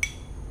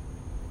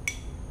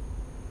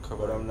 Come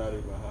But on. I'm not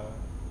even high.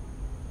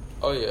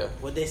 Oh yeah,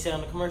 What they say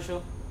on the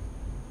commercial?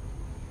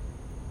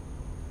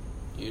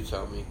 you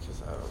tell me,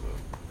 cause I don't know.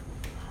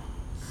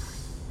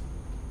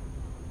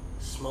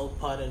 Smoke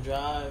pot and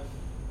drive?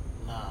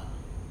 Nah.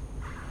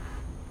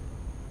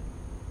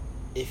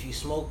 If you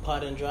smoke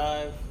pot and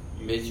drive,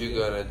 Bitch, you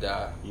gonna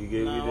die. You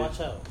gave nah, me watch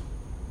this. out.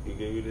 You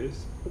gave me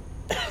this.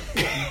 Ready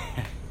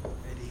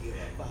to get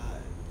that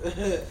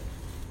five.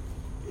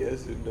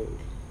 Yes and no.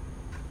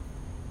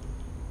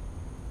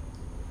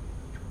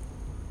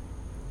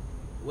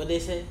 What they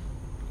say?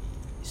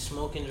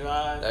 Smoke and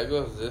drive? That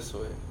goes this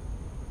way.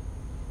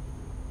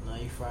 No,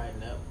 you fried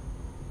up.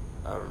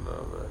 I don't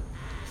know, man.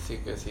 See,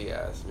 cause he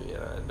asked me,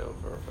 and I know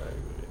for a fact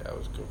that I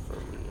was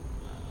confirming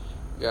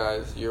it.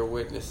 Guys, you're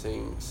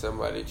witnessing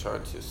somebody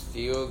trying to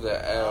steal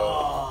the L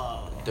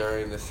Oh.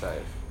 during the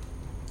scythe.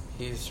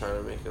 He's trying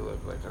to make it look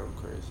like I'm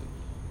crazy.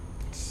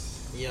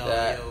 Yo.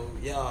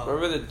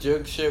 Remember the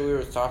jug shit we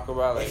were talking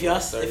about? Like If y'all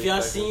 30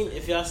 seconds?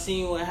 if y'all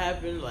seen what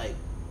happened, like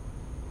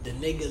the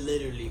nigga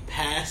literally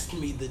passed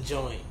me the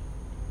joint,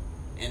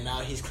 and now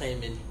he's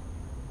claiming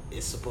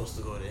it's supposed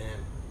to go to him.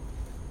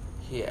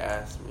 He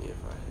asked me if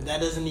I hit. That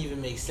doesn't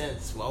even make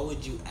sense. Why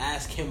would you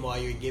ask him while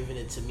you're giving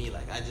it to me?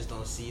 Like, I just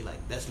don't see.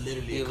 Like, that's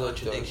literally He a looked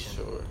contradiction.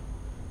 unsure.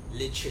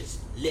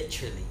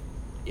 Literally,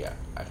 Yeah,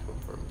 I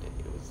confirmed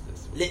it. It was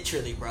this one.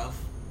 literally, bruv.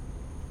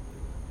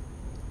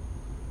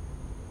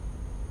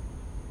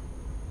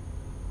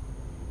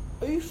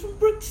 Are you from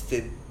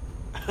Brixton?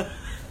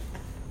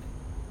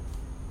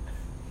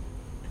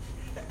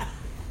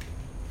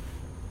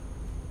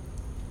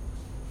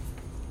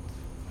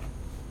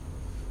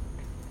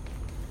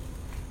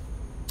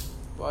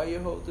 Why are you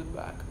holding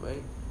back,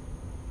 mate?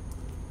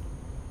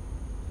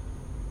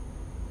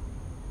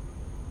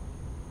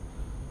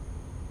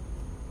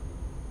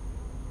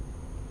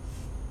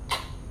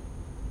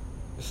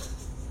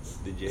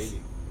 The JD.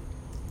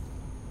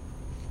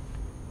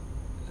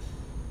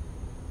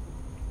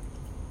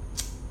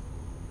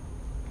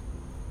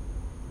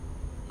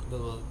 But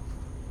look,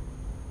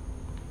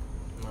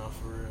 nah,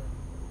 for real.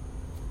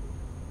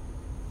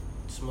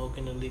 Smoke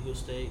in the legal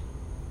state.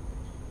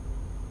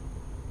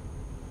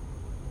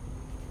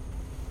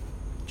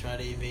 Try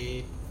to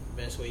evade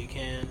the best way you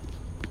can.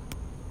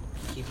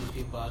 Keep these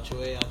people out your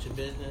way, out your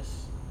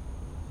business.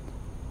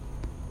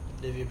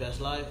 Live your best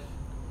life.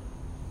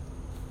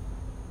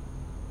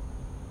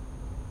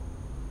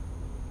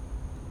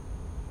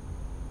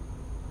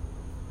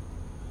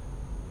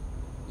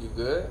 You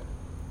good?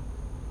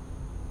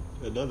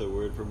 Another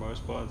word from our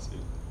sponsor.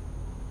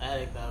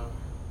 Addict hour.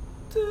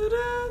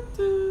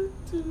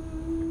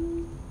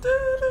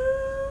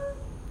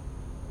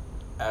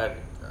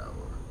 Addict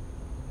hour.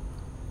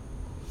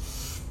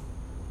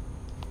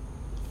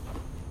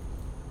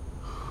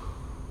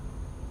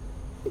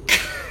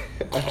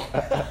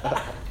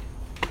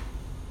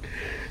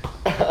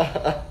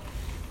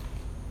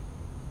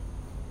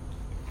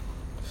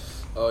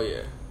 Oh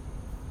yeah,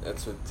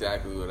 that's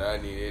exactly what I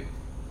needed.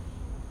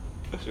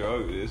 What's wrong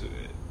with this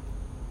man?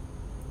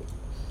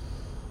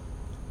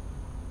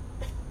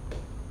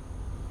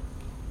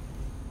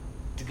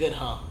 The good,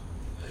 huh?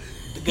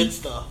 The good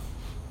stuff.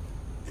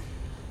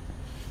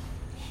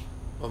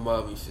 My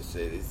mom used to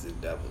say this is the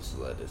devil's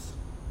lettuce.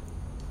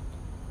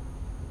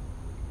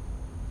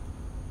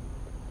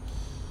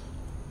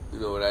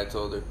 You know what I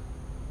told her?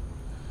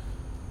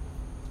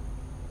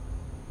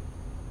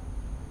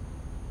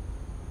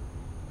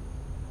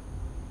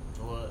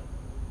 What?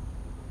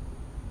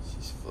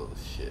 She's full of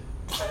shit.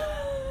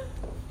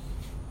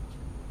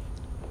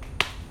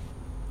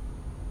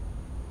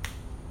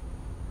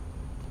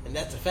 And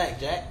that's a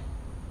fact, Jack.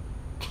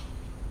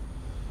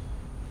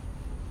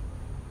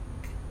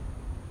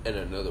 And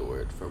another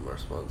word from our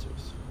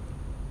sponsors.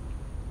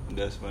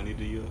 That's funny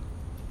to you.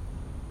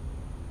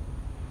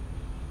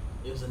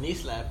 It was a knee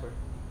slapper.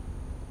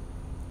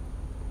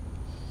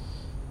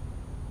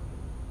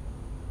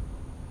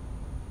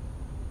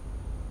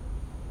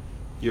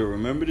 Yo,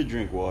 remember to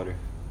drink water.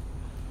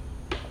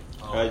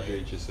 Oh,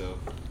 Hydrate yourself.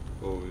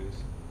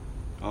 Always.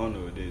 I don't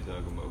know what they're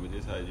talking about, but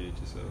just hydrate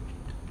yourself.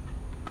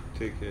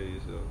 Take care of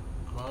yourself.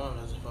 My mom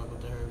doesn't fuck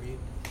with the herb either.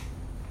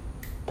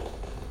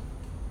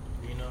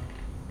 You know?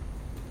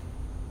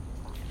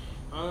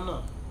 I don't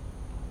know.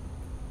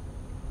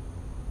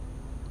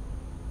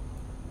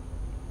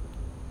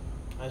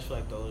 I just feel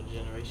like the older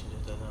generation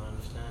just doesn't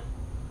understand.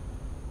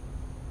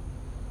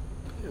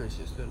 Parents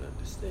just don't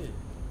understand.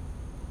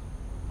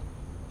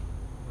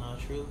 Not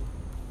true.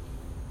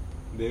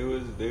 They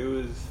was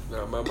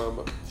No, my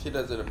mama, she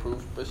doesn't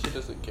approve, but she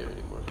doesn't care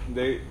anymore.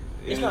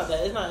 It's not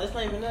that. It's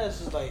not even that. It's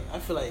just like I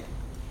feel like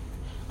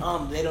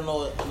they don't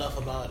know enough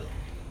about it.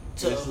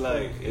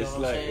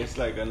 It's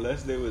like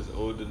unless they was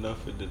old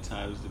enough at the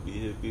times to be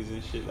hippies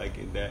and shit, like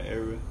in that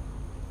era,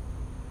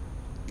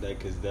 like,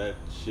 cause that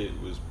shit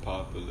was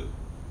popular.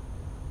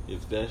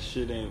 If that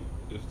shit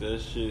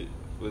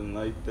wasn't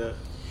like that,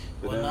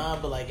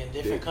 but like in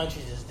different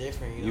countries it's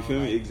different. You know, feel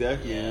me? like,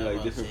 Exactly. Yeah, In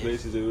like different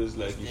places, it was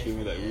like, it's you feel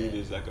me? Like different, weed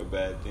is like a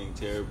bad thing,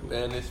 terrible.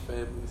 Spanish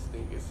families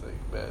think it's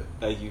like bad.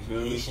 Like, you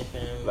feel me? Asian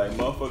families. Like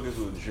motherfuckers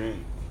will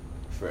drink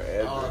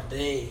forever. All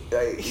day.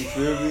 Like, you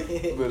feel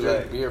me? But Drink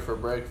like, beer for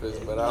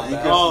breakfast, but Like, I'm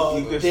back. all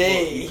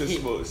day. You could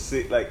smoke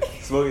six. Like,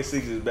 smoking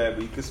six is bad,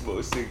 but you could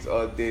smoke six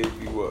all day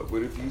if you want.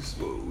 But if you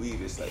smoke weed,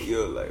 it's like,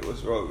 yo, like,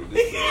 what's wrong with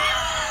this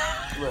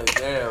man? Like,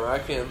 damn, I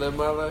can't live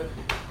my life.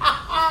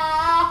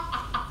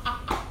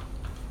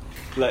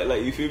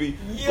 Like, you feel me?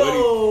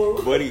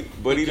 Yo. Buddy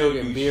don't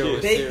drinking do beer shit.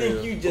 with They cereal.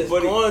 think you just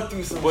Buddy- going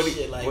through some Buddy,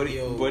 shit like buddy,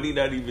 yo. buddy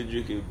not even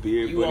drinking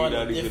beer. You Buddy on a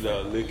not even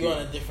different, liquor. you on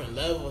a different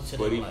level to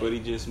Buddy, them. Like, buddy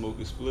just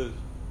smoking spliff.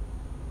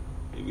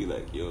 He be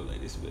like, yo,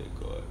 like, this man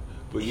card.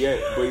 But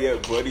yet,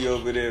 buddy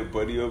over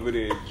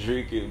there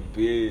drinking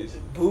beers.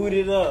 boot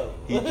it up.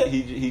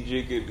 He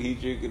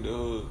drinking the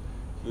whole,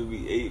 feel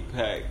me,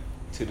 8-pack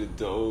to the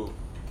dome.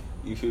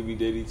 You feel me?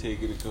 Then he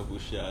taking a couple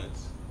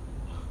shots.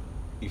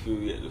 You feel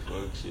me, at the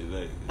function,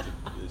 like,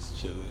 it's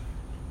chilling.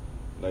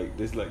 Like,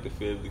 this like the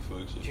family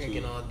function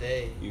Drinking too. all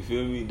day. You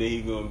feel me? Then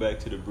he going back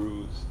to the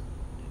brews.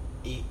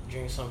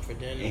 Drink something for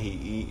dinner. And he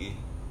eating.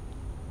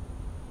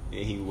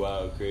 And he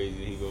wild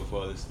crazy. He gonna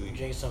fall asleep.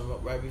 Drink some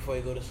right before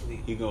you go to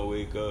sleep. He gonna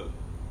wake up.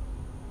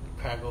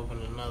 Crack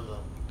open another.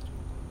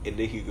 And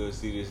then he gonna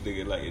see this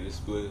nigga like in the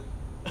split.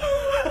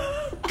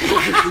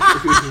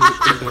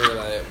 They're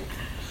like,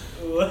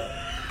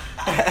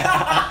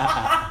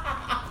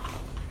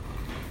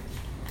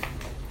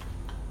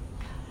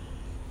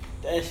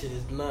 That shit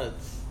is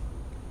nuts.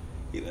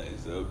 He like,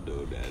 so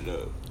dope that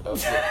up.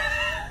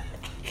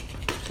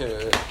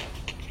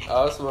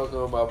 I was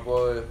smoking with my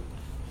boy,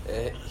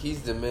 and he's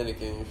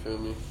Dominican, you feel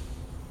me?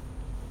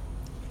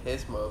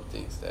 His mom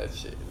thinks that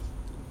shit is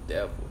the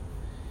devil.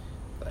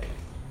 Like,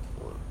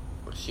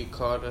 when she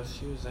called us,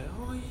 she was like,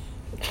 oh yeah.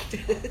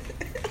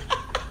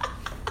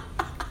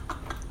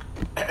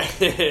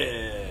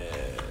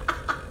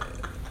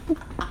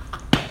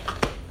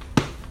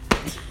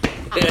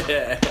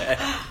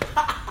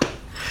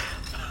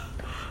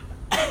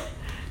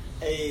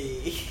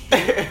 Hey.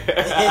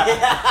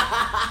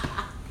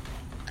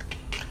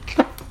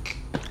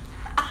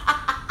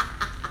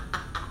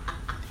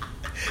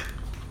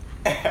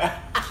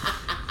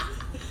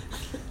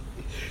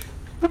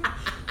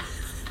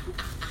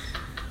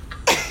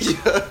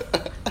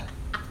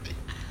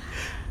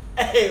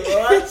 Hey,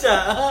 watch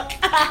out.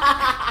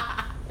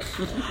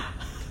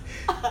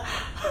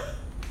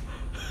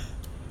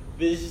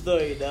 Finish your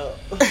story, though.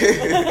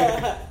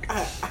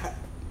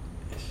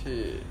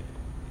 Shit.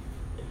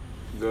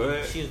 Go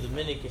ahead. She was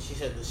Dominican. She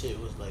said the shit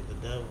was like the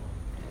devil.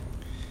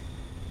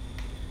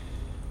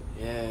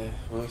 Yeah,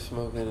 we're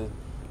smoking it.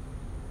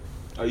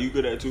 Are you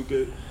good at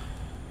 2K?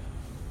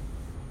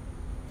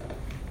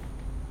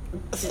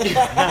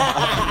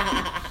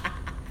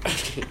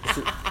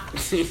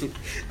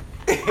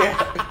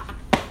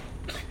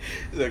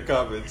 It's a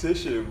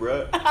competition,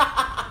 bruh.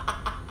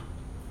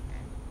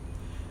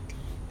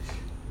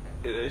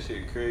 Yeah, that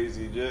shit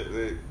crazy, just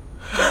like,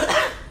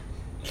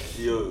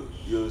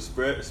 yo,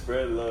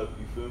 spread love.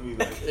 You feel me?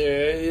 Like,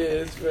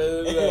 Yeah,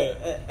 spread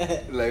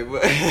it like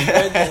what?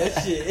 Spread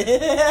that shit.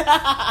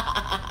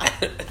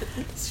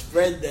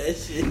 Spread that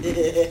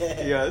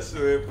shit. Yeah, I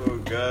swear for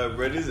God,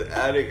 bro, this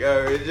addict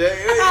out here, Jack.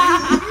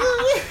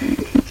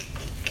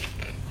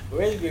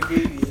 Where's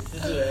Gregarious?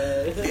 This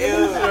is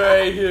It's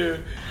right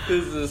here.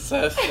 This is a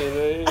session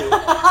right here.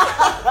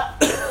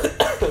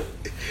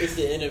 It's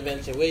instant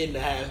intervention waiting to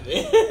happen.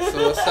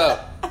 So what's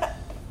up?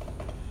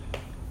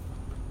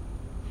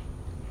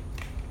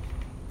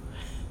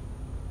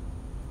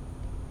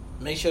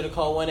 Make sure to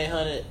call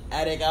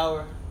 1-800-ADDICT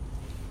HOUR.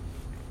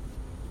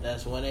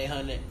 That's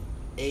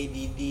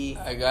 1-800-ADD.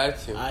 I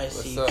got you.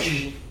 What's up?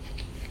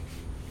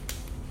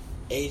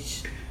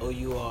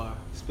 HOUR.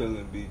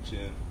 Spelling bee,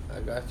 Jim. I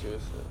got you.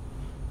 What's up?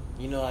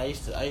 You know, I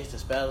used to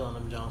spaz on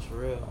them Jones for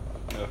real.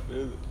 I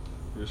feel it.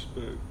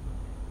 Respect.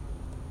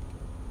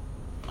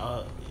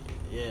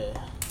 Yeah.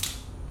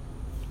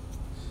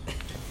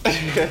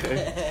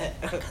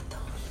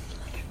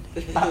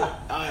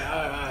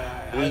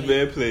 Alright. This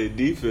man played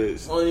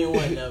defense. Only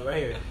one now, right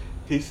here.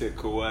 He said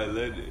Kawhi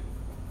Leonard.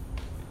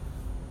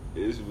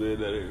 This man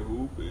out here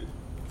hooping.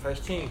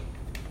 First team.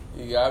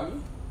 You got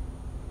me?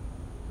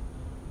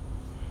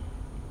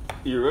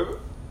 You remember?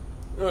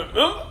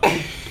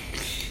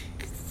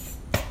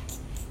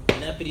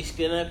 Nappity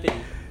skinappity.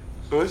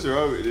 What's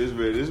wrong with this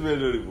man? This man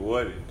don't even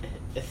want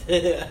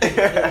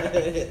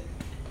it.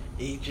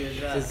 Eat your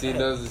shot. Because he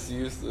knows it's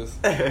useless.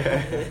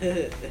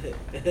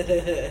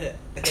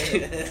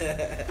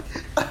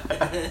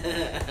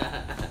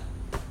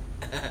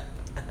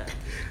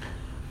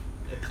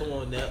 Come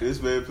on now.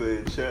 This man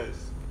playing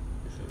chess.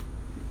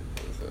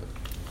 What's up?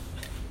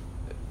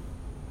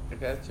 I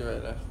got you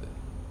right after.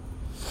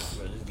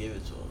 Bro, just give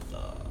it to him,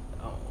 dog.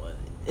 I don't want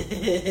it.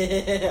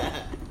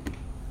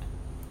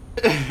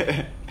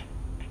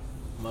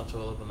 I'm about to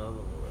roll up another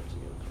one. We're about to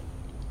give it to him.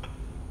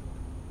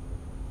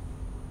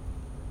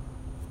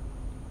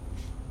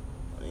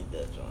 I need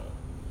that, John.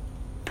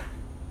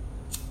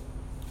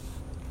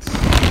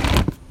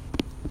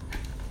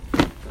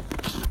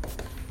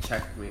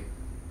 Check me.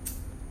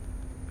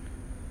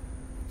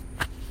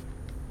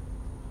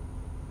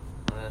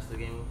 That's the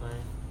game we're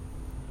playing.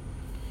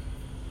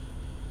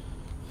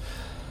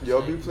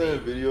 Y'all be playing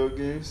video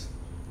games?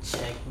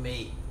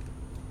 Checkmate.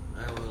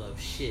 I roll up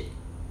shit.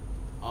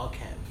 All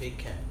cap, big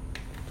cap.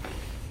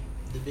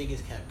 The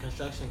biggest cap,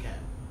 construction cap.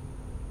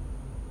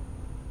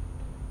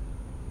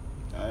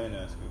 I ain't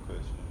asking a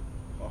question.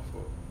 My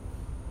fault.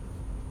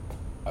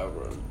 I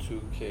run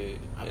 2K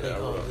I and play I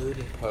Call of run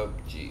Duty.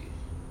 PUBG.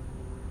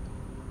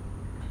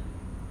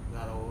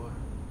 God of War.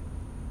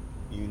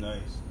 You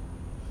nice.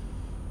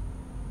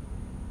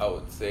 I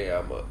would say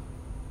I'm a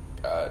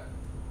god.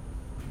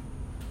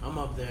 I'm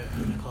up there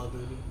in Call of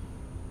Duty.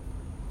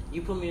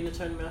 You put me in the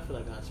tournament, I feel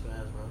like I'd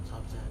spaz, bro.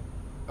 Top 10.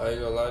 I ain't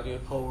gonna lie to you.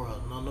 Whole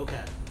world. No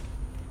cap.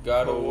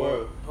 God of Whole War.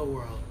 world. Whole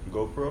world.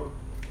 GoPro?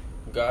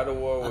 God of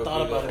War I would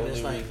thought be the about it, but only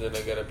it's like- reason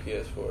I got a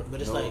PS4.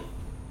 But it's No. like,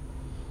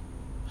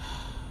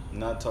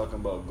 Not talking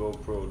about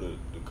GoPro,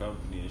 the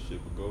company and shit,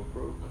 but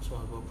GoPro. I'm just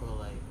want to GoPro,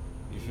 like,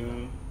 You feel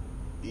me?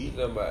 You Eat.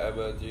 talking about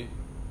MLG?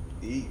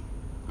 Eat.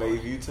 Like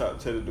if you top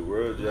 10 of the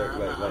world, nah, Jack,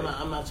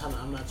 I'm not trying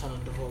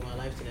to devote my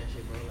life to that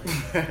shit, bro.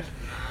 Like,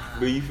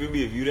 But you feel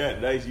me? If you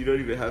that nice, you don't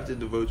even have to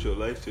devote your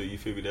life to it. You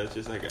feel me? That's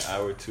just like an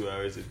hour, 2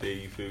 hours a day.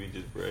 You feel me?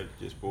 Just bread,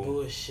 just boom.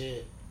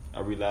 bullshit.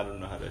 I don't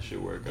know how that shit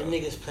work Them out.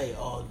 niggas play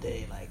all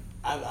day. Like,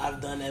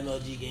 I've done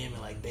MLG game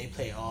and like they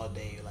play all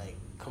day. Like,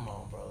 come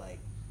on, bro. Like,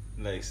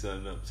 Like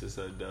sun up to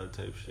sundown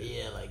type shit.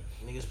 yeah, like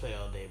niggas play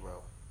all day, bro.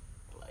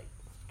 Like,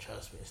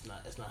 trust me, it's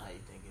not how you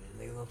think it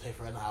is. Niggas gonna play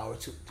for an hour,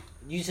 2.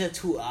 You said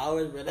 2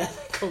 hours, bro. That's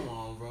come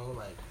on, bro.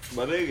 Like,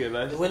 My nigga,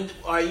 like, when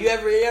are you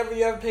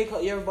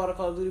ever bought a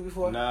Call of Duty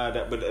before? nah,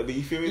 but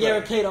you feel me? You ever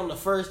Like, played on the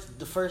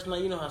first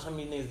night? You know how some of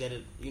these niggas get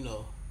it. You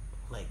know,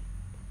 like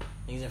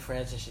niggas in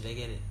France and shit, they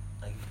get it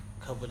like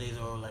a couple of days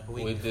or like a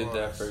week. We before did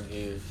that us. for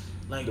years.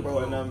 Like, the bro,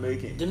 point I'm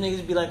making. them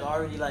niggas be like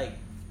already like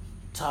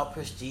top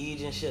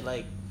prestige and shit.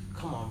 Like,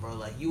 come on, bro.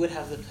 Like, you would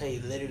have to play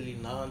literally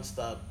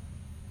nonstop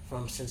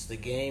since the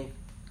game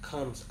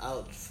comes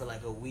out for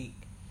like a week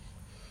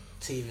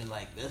to even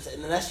like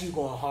that's you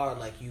going hard.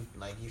 Like you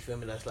feel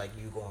me? That's like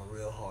you going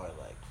real hard.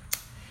 Like,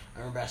 I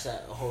remember I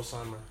sat a whole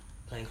summer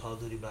playing Call of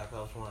Duty Black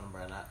Ops 1,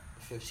 bro. Not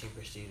 15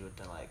 prestige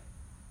within like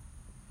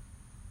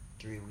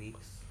 3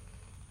 weeks.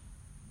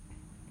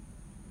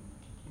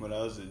 When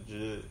I was a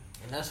jit.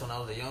 And that's when I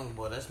was a young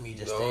boy. That's me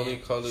just The only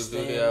Call of Duty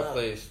staying I up.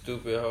 played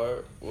stupid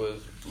hard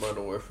was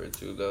Modern Warfare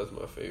 2. That was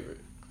my favorite.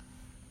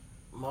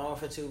 Modern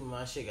Warfare 2,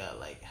 my shit got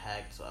like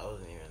hacked, so I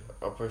wasn't even.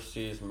 I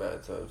prestige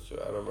mad times too.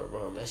 I don't remember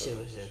how many. That shit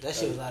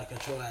times. was out of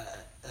control.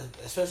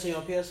 Especially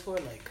on PS4,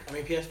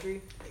 PS3.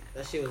 Like,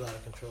 that shit was out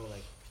of control.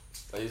 Like,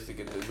 I used to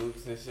get the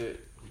nukes and shit.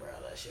 bro,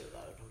 that shit was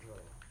out of control.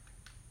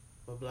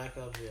 But Black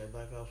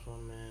Ops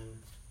 1, man,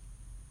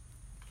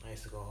 I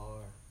used to go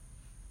hard.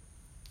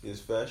 Is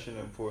fashion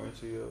important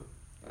to you?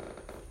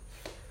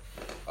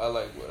 I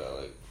like what I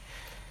like.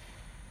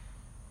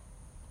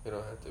 It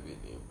don't have to be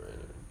name brand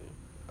or anything.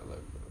 I like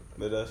what I like.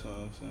 But that's what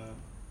I'm saying.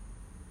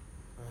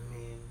 I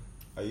mean,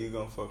 Are you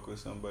gonna fuck with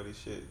somebody's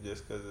shit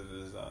just because of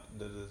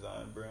the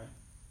design brand?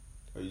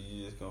 Or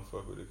you just gonna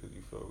fuck with it because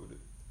you fuck with it?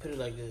 put it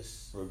like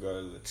this.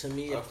 Regardless. To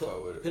me, I if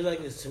fuck with it. put it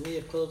like this. To me,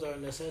 if clothes are a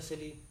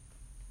necessity,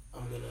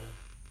 I'm gonna,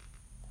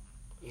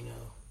 you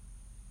know,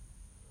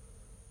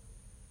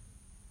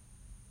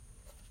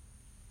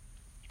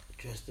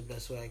 dress the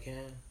best way I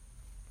can.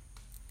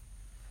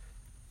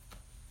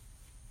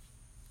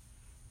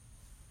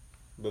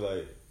 But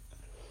like,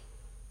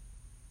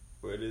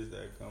 where does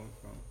that come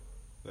from?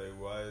 Like,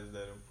 why is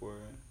that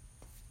important?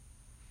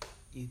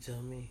 You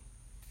tell me.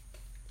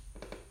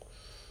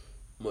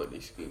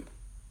 Money scheme.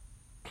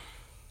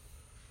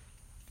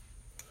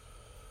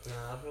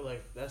 Nah, I feel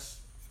like that's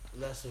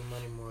less of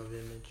money, more of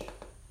image.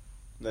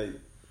 Like,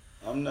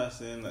 I'm not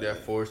saying like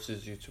That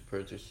forces you to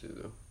purchase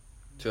it though,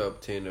 to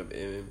obtain an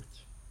image.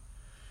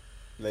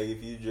 Like,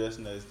 if you dress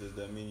nice, does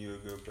that mean you're a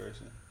good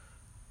person?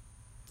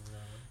 No.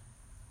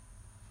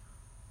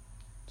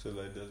 So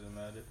like, doesn't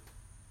matter.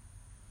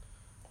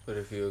 But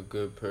if you're a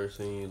good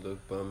person, you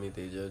look bummy,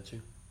 they judge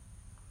you.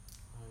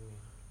 I mean,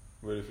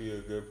 But if you're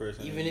a good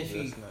person, even and if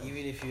you dress nice,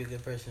 even if you're a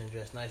good person and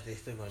dress nice, they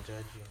still gonna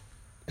judge you.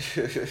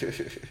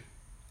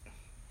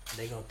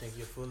 They gonna think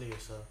you're full of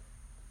yourself.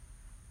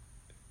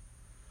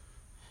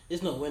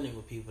 There's no winning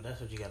with people.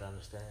 That's what you gotta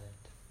understand.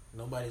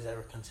 Nobody's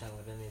ever content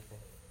with anything.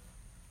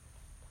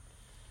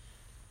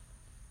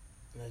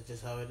 And that's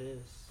just how it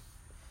is.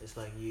 It's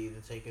like you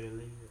either take it or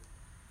leave it.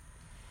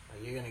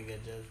 Like, you're gonna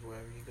get judged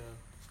wherever you go.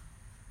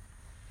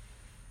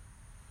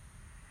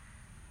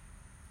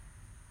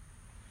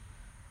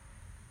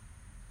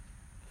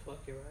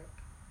 Fuck you, right?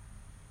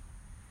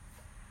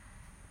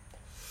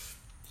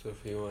 So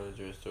if he want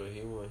to dress the way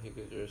he want, he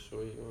could dress the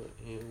way he want.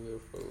 He don't give a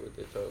fuck what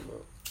they talking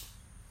about.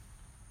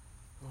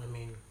 I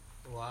mean,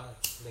 why?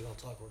 They gonna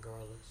talk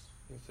regardless.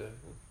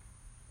 Exactly.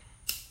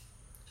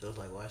 So it's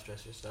like, why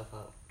stress yourself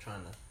out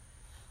trying to...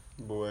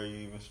 but why are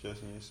you even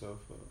stressing yourself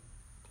out?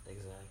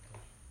 Exactly.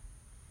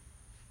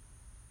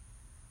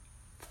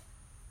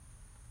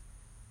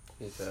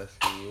 He's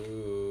asking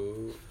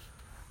you.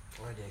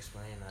 Already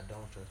explained, I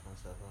don't stress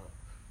myself out.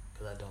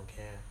 Because I don't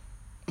care.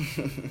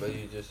 But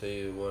you just say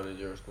you want to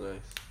dress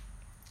nice.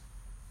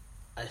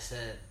 I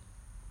said,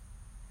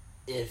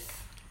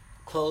 if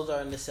clothes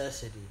are a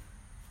necessity,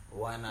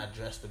 why not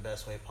dress the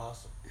best way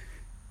possible?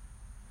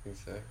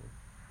 Exactly.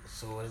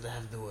 So what does that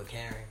have to do with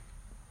caring?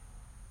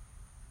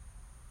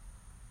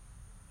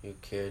 You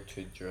care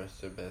to dress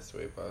the best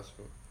way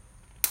possible.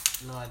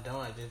 No, I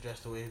don't. I just dress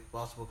the way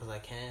possible because I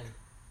can.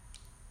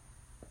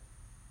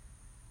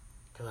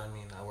 Because, I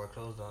mean, I wear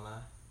clothes, don't I?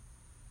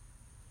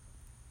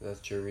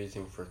 That's your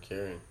reason for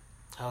caring.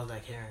 How is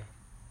that caring?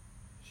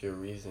 It's your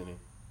reasoning.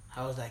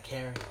 How is that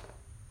caring?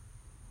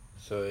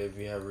 So if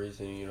you have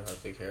reasoning, you don't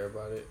have to care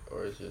about it,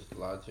 or it's just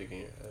logic in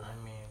your head. I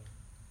mean,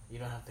 you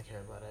don't have to care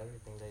about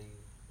everything that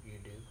you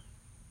do.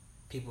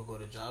 People go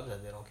to jobs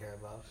that they don't care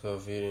about. So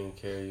if you didn't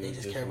care, you They would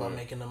just care about wear-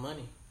 making the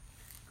money.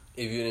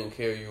 If you didn't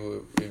care, you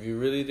would. If you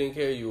really didn't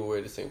care, you would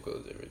wear the same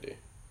clothes every day.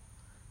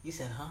 You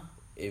said, huh?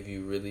 If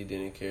you really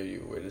didn't care,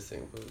 you would wear the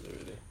same clothes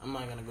every day. I'm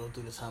not going to go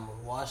through the time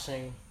of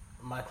washing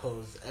my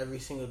clothes every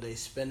single day,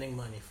 spending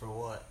money for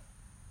what?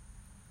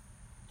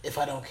 If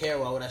I don't care,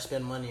 why would I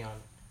spend money on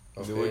it?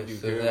 Okay, What do you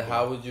so care then about?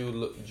 how would you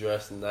look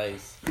dress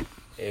nice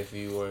if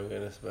you weren't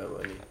gonna spend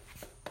money?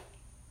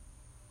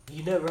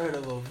 You never heard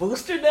of a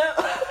booster now?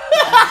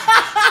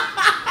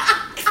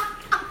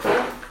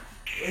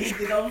 Where you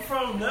think I'm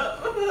from, no?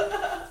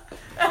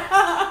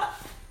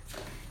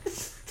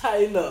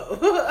 Tighten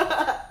up.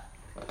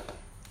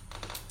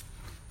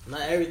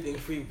 Not everything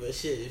free, but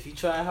shit, if you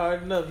try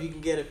hard enough, you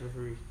can get it for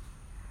free.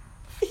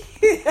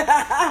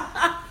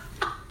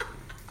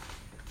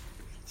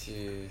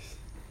 Jeez.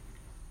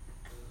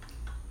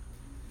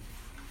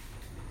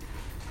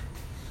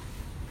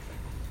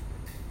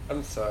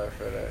 I'm sorry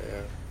for that,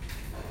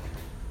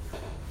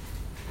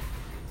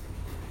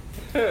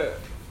 yeah.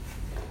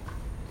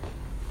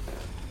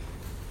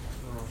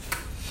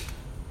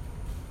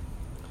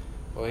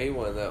 Well, he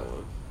won that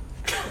one.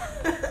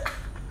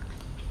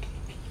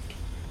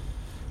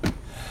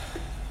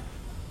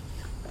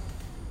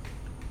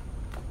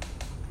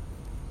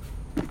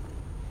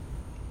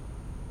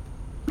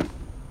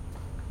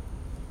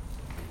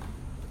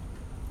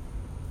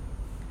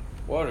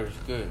 Water's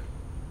good.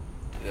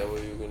 Is that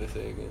what you were gonna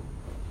say again?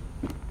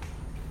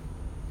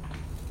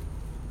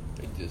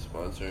 They just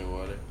sponsoring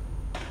water.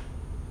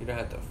 You don't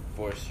have to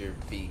force your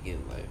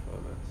vegan life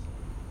on us.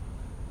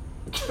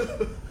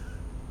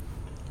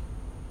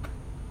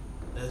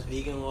 That's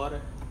vegan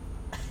water?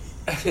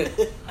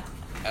 This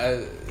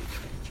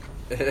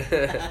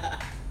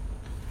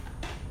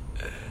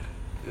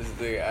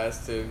nigga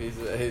asked him, he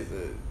said,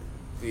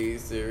 do you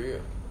eat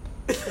cereal?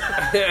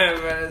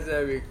 Man,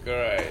 said me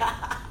cry.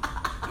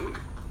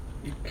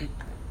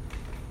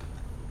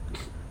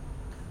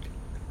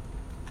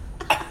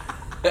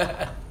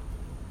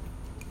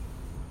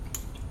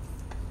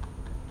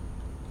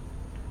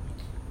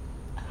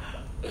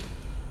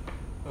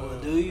 Well,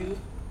 do you?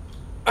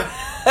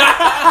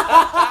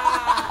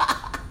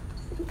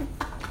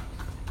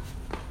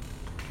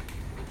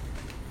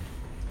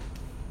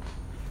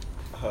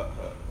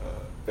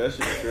 That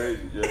shit's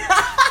crazy, Joe.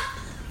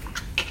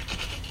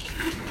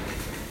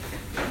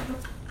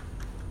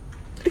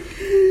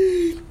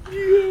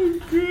 You're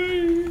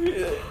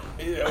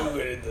crazy. I'm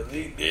gonna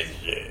delete this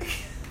shit.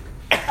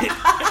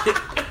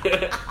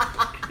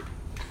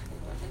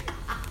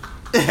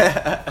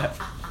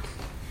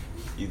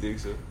 You think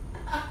so?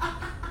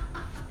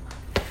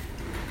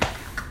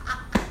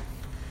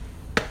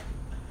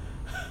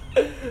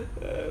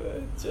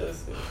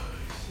 Jesse.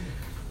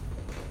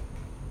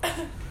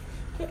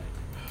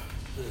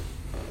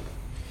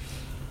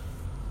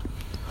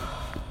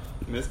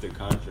 Mr.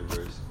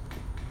 Controversy.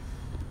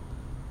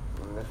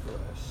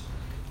 Flash.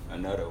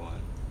 Another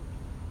one.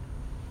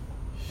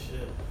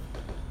 Shit.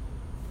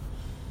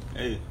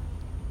 Hey.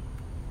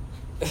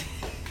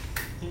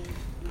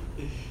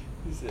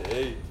 He said,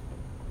 hey.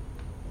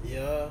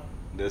 Yeah.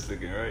 That's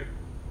looking right.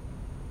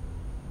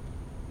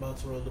 About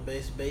to roll the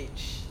base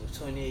beach of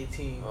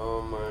 2018.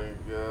 Oh my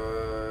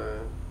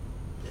god.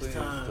 It's Please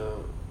time.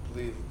 don't.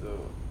 Please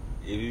don't.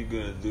 If you're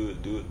gonna do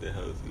it the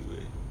healthy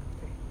way.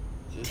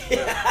 Just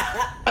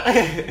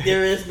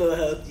There is no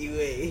healthy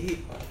way.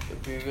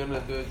 if you're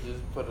gonna do it,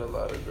 just put a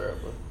lot of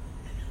grabber.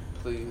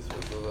 Please, for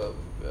the love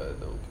of God,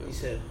 don't kill You me.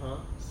 said, huh?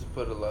 Just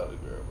put a lot of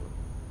grabber.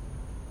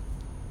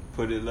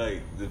 Put it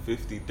like the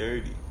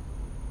 50-30.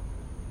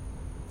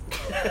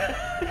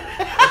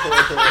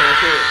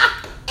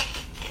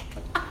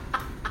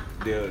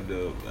 They'll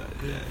know about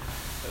that.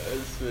 I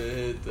just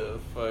hit the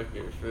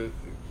fucking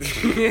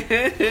 50.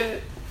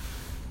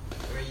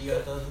 Where you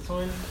got the other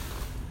 20?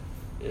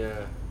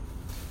 Yeah.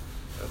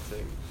 I'll take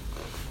it.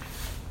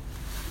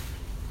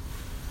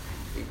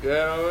 You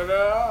good over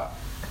there?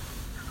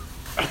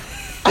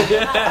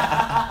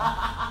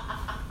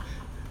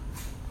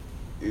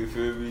 You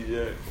feel me,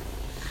 Jack?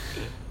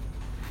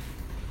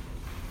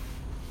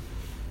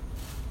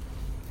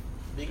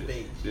 Big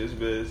beach. This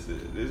man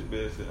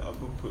said, I'm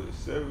gonna put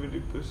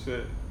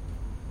 70%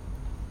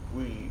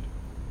 weed,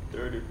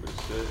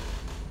 30%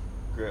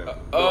 grab.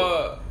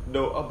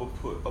 No, I'm gonna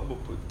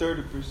put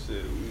 30%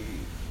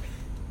 weed,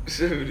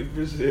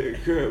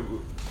 70% grab.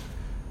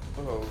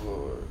 Oh,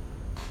 Lord.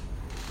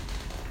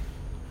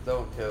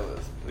 Don't kill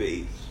us,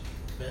 Beach.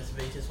 Best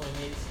beach of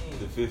 2018.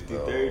 The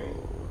 50-30.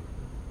 Oh.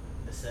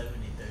 The 70-30.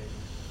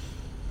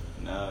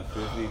 Nah,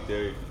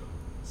 50-30.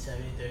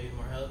 70-30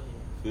 more healthy.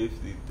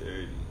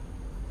 50-30.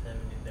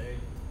 70-30.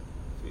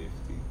 50-30.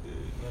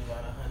 What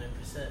about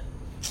 100%?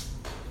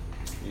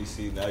 You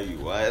see, now you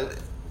wild.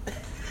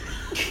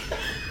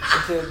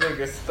 This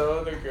nigga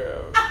stole the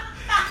girl.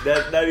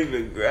 That's not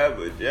even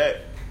grabber, Jack.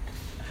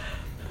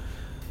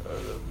 Or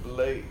the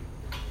blade.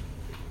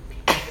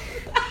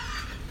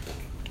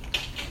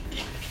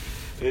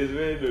 His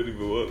man don't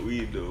even want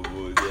weed no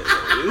more, Jack.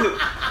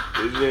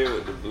 His man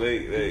want the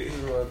Blake, like.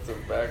 You want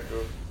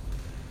tobacco.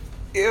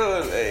 Yo,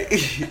 like.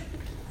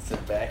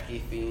 Tobacco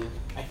fiend.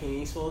 I can't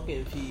even smoke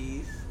in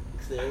peace.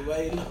 Because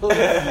everybody knows.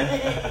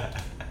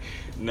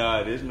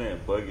 Nah, this man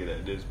bugging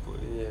at this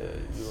point. Yeah,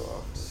 you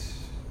are.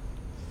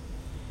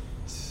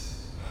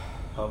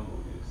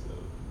 Humble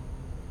yourself.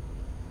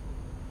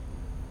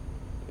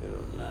 You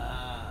know,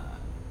 Nah.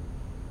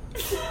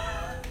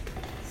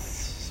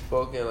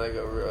 spoken like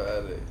a real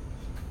addict.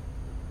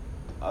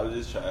 I was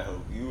just trying to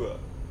help you out.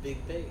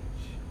 Big beach.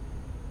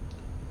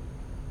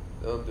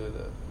 Don't do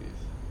that,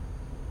 please.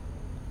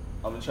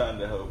 I'm trying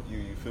to help you.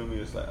 You feel me?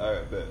 It's like,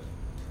 alright, bet.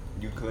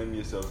 You claim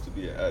yourself to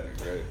be an addict,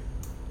 right?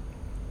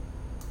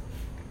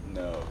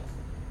 No.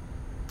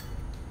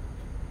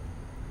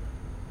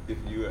 If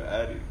you're an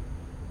addict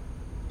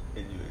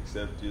and you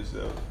accept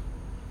yourself,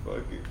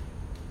 fuck it.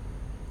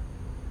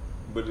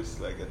 But it's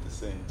like at the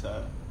same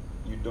time,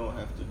 you don't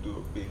have to do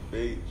a big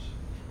beige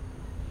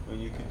when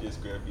you could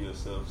just grab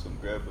yourself some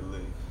grabber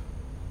leaf.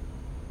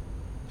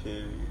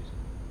 Period.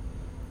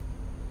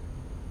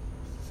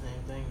 It's the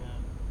same thing now.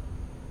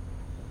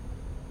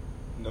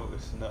 No,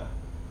 it's not.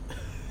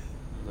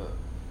 No.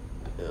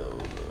 No.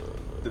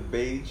 The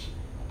beige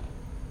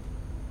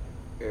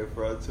and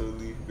fronto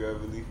leaf,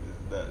 grabber leaf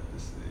is not the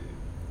same.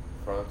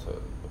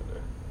 Fronto,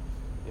 brother.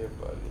 Your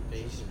body.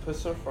 Beige. Just put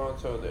some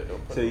fronto in there.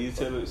 Don't put So no you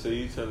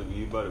telling me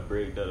you about to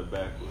break down the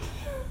backwards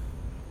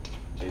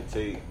and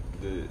take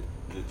the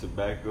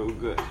tobacco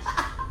guts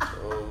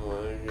Oh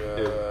my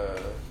god.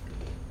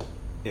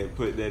 and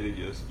put that in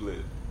your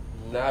split.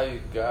 Now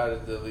you gotta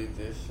delete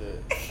this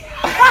shit.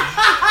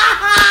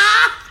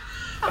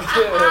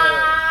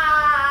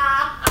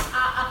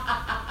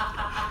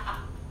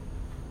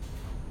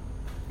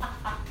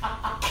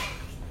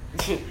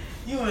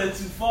 You went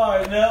too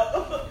far now.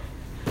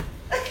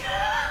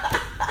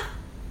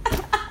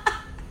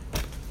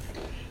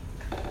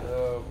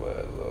 Oh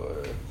my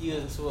lord. You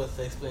wasn't supposed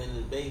to explain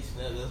the base.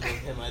 Now that's what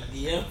him my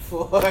DM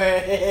for.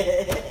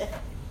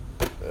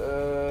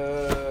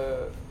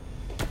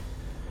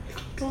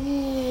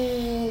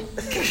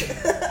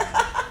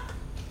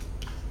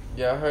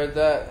 Y'all heard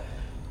that?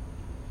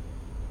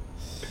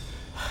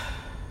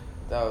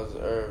 That was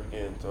Irv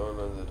getting thrown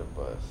under the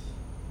bus.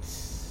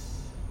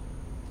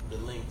 The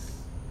links.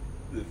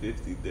 The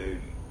 50-30.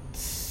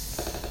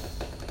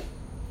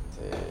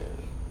 Damn.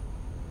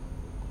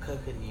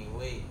 Couldn't even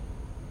wait.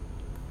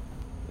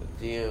 The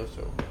DMs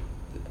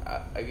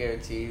I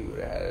guarantee he would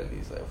have had at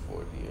least like 4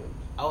 DMs.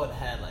 I would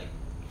have had like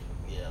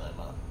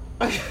about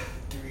 3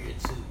 or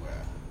 2, bro.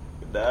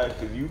 Nah,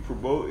 cause you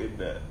promoting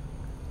that.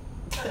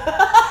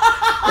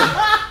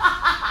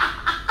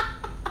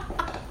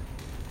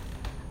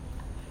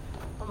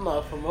 I'm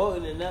not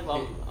promoting it. Never.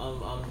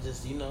 I'm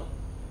just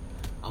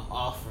I'm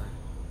offering.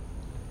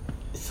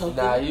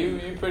 Nah,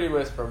 you pretty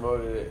much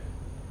promoted it.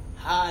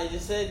 I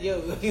just said, yo.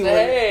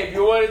 Hey, if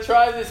you want to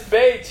try this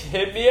bait,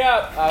 hit me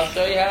up. I'll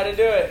show you how to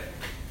do it.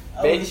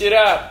 Bait it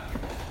up.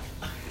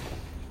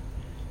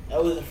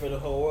 That wasn't for the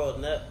whole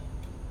world, no.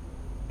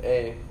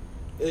 Hey.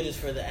 It was just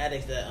for the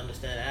addicts that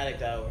understand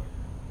addict hour.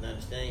 And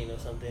understand,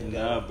 something.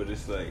 Nah, but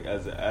it's like,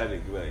 as an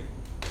addict, like,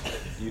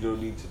 you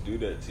don't need to do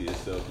that to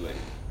yourself. Like,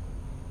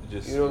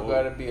 just you don't smoke.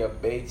 gotta be a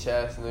bitch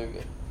ass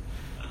nigga.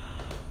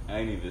 I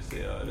ain't even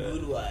say all that.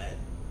 Mood wide.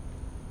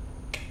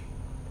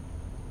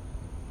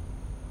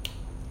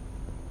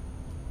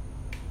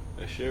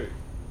 A shirt.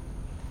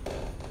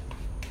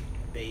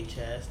 Bitch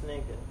ass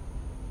nigga.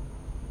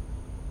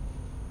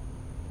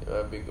 You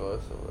might be going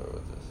somewhere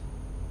with this.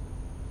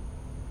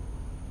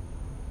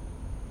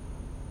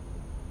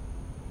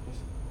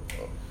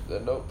 Oh, the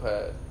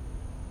notepad.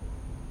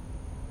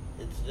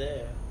 It's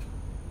there.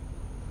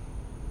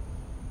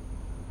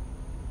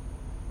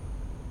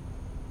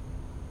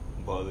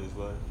 Baller's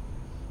life.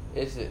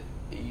 Is it?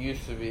 It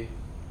used to be.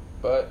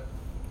 But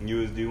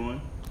USD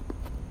one.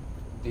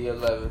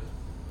 D11.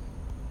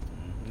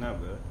 Not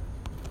bad.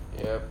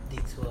 Yep.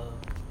 D12.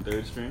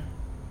 Third string.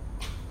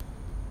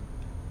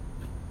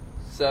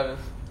 7th.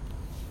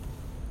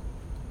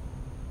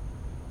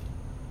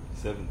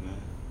 Seventh, man.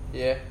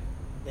 Yeah.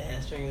 They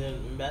had strings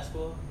in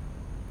basketball?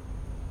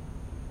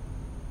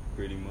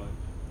 Pretty much.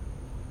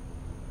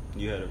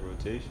 You had a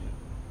rotation.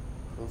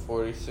 From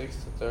 46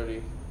 to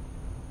 30.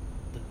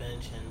 The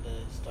bench and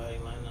the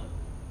starting lineup.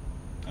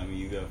 I mean,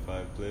 you got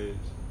 5 players.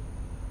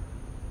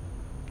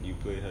 You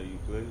play how you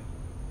play.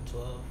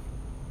 12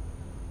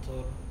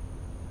 total.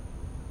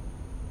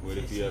 What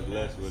if you have 15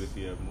 less? max. What if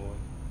you have more?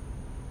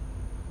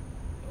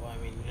 Well, I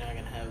mean, you're not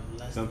going to have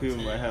less Some than people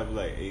 10. might have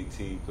like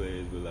 18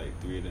 players, but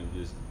like 3 of them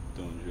just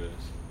don't dress.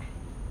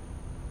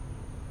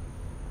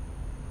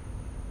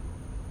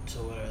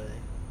 So what are they?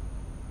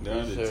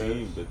 They're on the Reserves.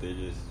 team, but they're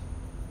just.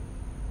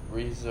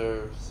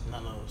 Reserves. No,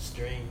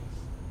 strings.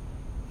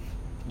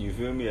 You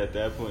feel me? At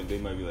that point, they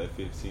might be like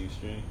 15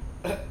 string.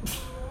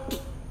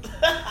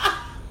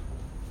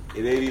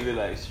 It ain't even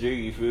like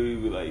string. You feel me?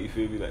 But like you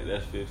feel me? Like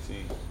that's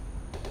 15.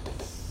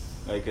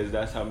 Like, cause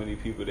that's how many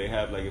people they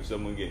have. Like, if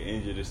someone get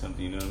injured or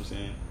something, you know what I'm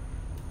saying?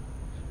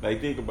 Like,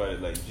 think about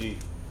it. Like, G,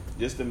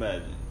 just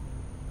imagine.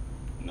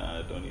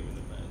 Nah, don't even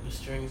imagine. The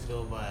strings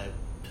go by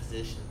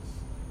positions.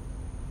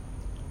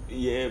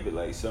 Yeah, but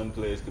like some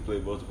players could play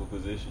multiple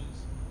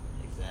positions.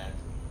 Exactly.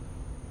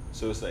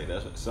 So it's like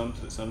that's what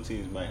some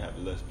teams might have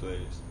less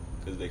players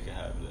because they can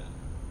have that.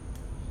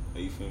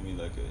 Like, you feel me?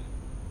 Like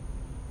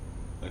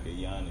a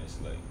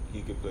Giannis, like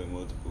he could play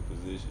multiple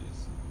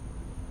positions.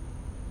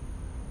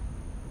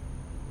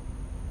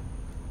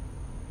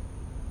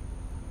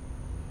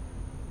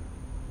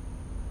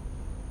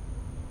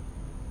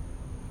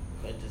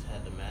 I just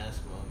had the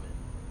mask moment.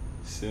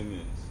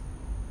 Simmons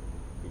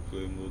could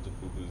play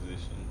multiple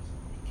positions,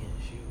 He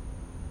can't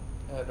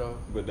shoot. At all.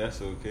 but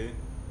that's okay.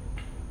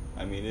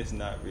 I mean, it's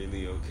not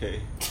really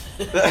okay.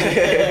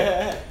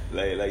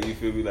 like you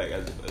feel me? Like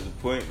as a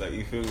point, like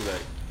you feel me?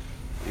 Like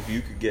if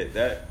you could get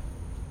that,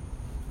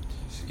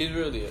 He's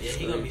really a Yeah,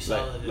 he gonna be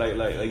solid.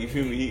 like you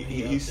feel me?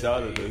 He's up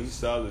solid there. though. He's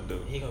solid though.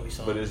 He gonna be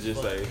solid. But it's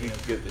just like if he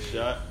could get the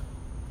shot.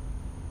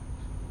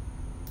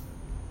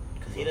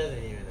 Because he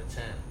doesn't even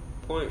attempt.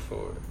 point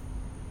forward.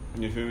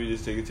 You feel me?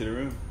 Just take it to the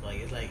rim. Like,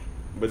 it's like.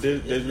 But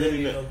there's really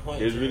literally not, no point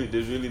there's to really it.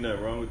 there's really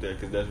nothing wrong with that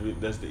because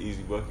that's the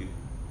easy bucket.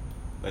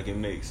 Like, it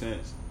makes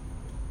sense.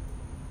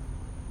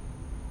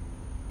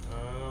 I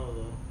don't know,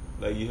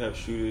 though. Like, you have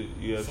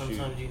shooters.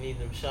 Sometimes you need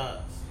them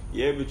shots.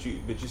 Yeah, but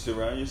you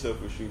surround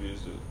yourself with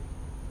shooters though.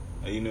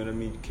 Like, you know what I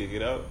mean? You kick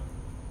it out.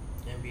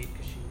 Embiid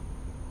could shoot.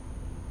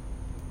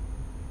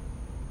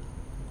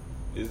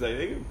 It's like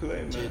they can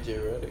play, man. JJ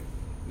Redick.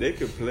 They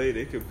could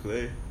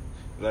play.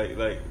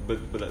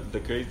 But the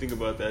crazy thing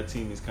about that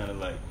team is kind of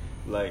like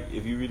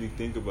if you really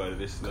think about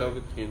it, it's like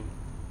Covington.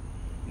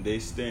 they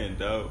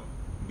stand out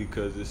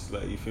because it's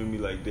like, you feel me?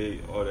 Like, they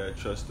all that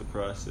trust the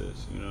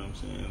process. You know what I'm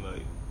saying?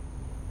 Like,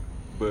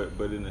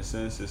 but in a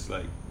sense, it's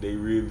like they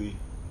really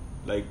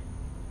like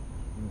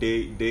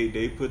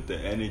they put the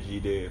energy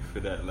there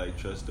for that, like,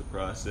 trust the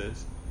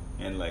process.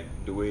 And like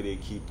the way they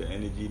keep the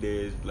energy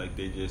there is like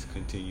they just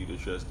continue to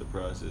trust the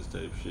process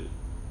type shit.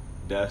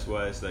 That's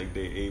why it's like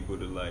they able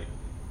to like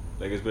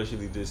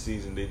especially this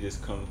season, they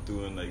just come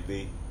through and like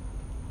they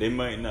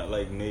might not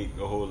like make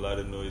a whole lot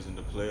of noise in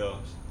the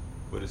playoffs,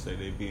 but it's like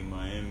they beat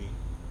Miami.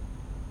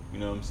 You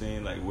know what I'm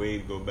saying? Like,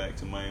 Wade go back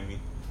to Miami.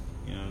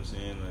 You know what I'm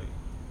saying? Like,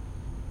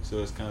 so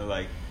it's kind of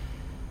like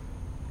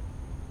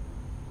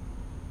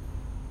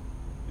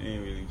they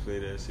ain't really play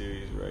that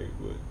series right,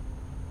 but.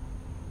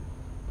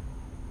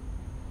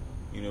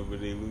 You know, but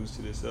they lose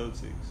to the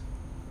Celtics.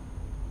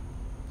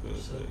 So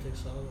it's like,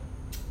 Celtics solid.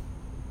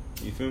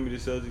 you feel me? The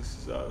Celtics is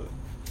solid.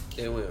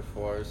 They went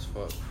far as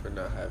fuck for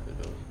not having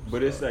them.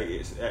 But it's like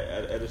it's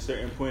at a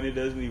certain point, it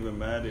doesn't even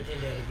matter.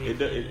 It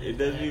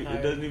doesn't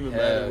even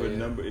matter what yeah.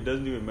 number. It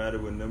doesn't even matter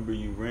what number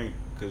you rank,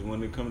 because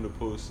when it comes to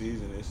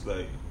postseason, it's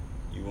like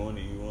You want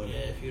it.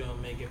 Yeah, if you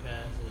don't make it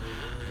past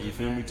it. You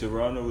feel me?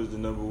 Toronto was the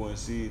number 1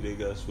 seed. They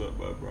got swept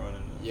by Bron and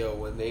them. Yo,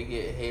 when they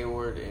get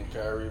Hayward and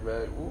Kyrie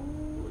back,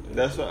 ooh,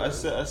 That's what I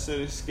said. I said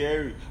it's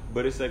scary,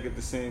 but it's like at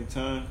the same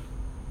time.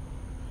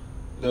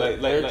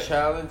 Their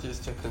challenge is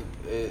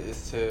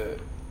to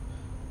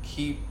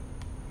keep.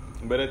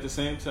 But at the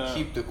same time,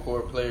 keep the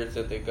core players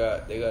that they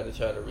got. They got to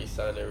try to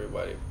re-sign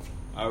everybody.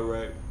 All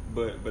right,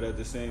 but at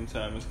the same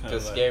time, it's kind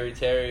of like Scary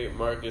Terry,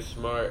 Marcus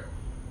Smart,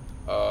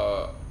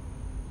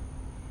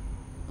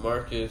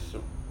 Marcus,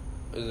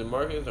 is it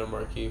Marcus or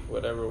Markeith,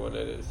 whatever one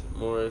it is,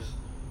 Morris.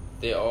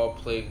 They all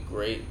played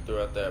great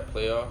throughout that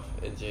playoff,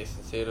 and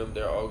Jason Tatum.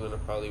 They're all gonna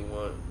probably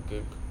want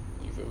good,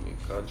 you feel me,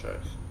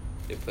 contracts.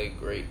 They played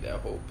great that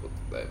whole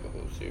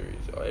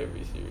series, or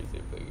every series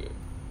they play good.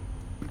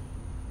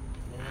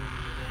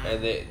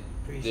 And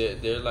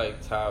they're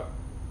like top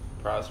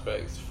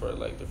prospects for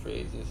like the free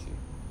agency,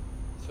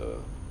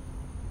 so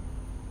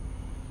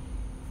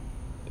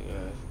you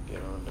guys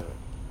get on that.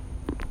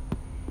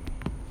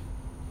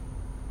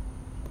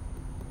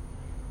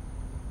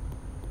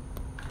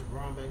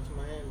 LeBron back to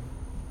Miami.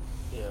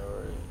 Yeah,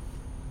 right.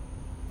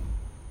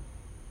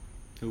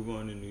 who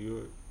going to New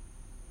York?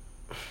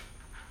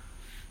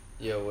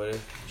 Yo, what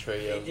if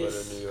Trae Young go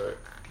to New York?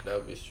 That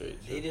would be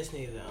straight. They just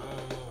need to, I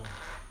don't know.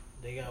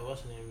 They got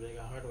what's the name? They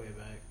got Hardaway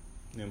back.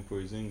 And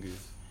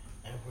Porzingis.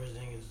 And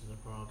Porzingis is the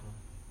problem.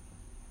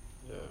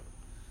 Yeah.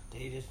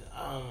 They just,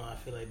 I don't know. I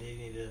feel like they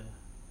need to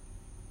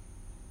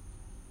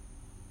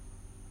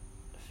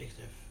fix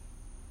their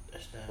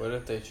staff. What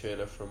if they trade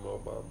up for Mo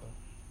Bamba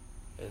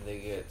and they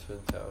get Twin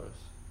Towers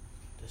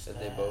and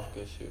they both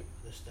can shoot?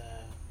 The staff.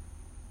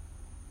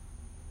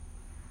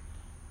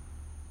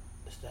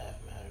 The staff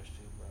matters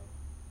too,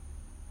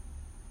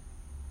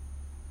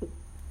 bro.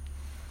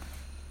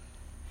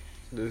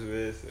 This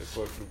man said,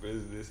 fuck the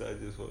business, I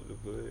just want to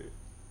play.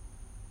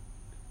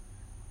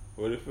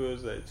 What if it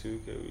was like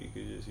 2K where you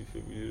could just, you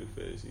feel me, do the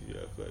fantasy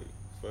draft, like,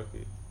 fuck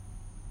it.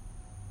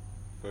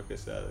 Fuck a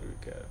salary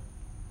cap.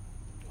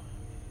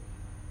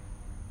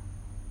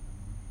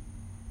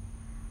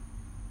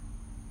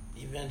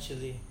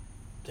 Eventually,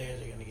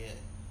 players are going to get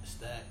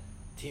stacked.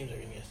 Teams are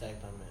going to get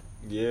stacked on that.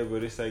 Yeah,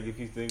 but it's like, if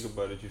you think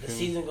about it, you the feel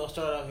season going to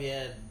start off,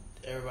 yeah,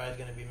 everybody's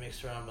going to be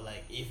mixed around, but,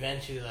 like,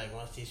 eventually, like,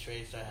 once these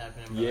trades start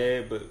happening.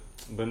 Yeah,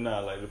 but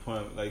not, like, the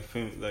point, like,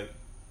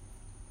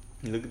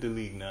 look at the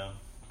league now.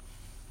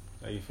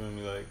 Like, you feel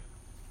me, like.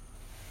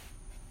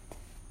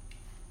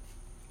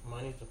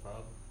 Money's the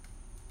problem.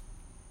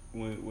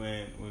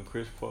 When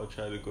Chris Paul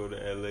tried to go to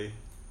LA,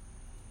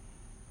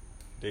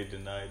 they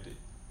denied it.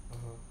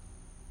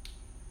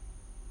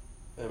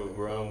 But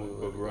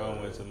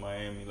Brown went to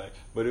Miami, like,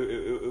 but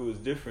it was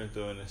different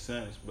though in a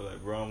sense. But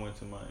like Brown went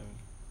to Miami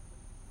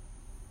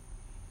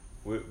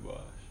with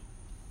Bosh.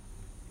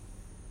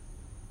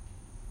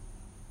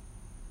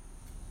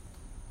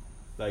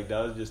 Like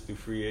that was just through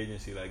free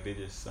agency. Like they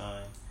just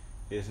signed.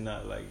 It's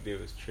not like they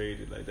was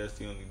traded. Like that's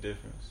the only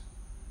difference.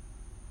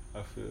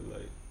 I feel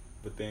like,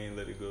 but they ain't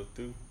let it go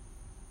through.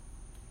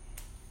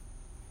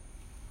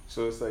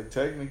 So it's like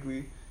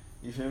technically.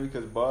 You feel me?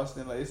 Because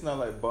Boston, like, it's not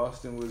like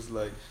Boston was,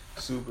 like,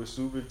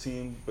 super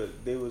team,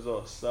 but they was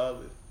all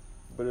solid.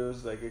 But it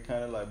was, like, it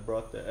kind of, like,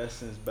 brought the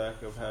essence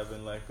back of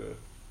having, like,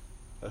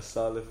 a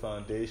solid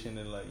foundation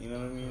and, like, you know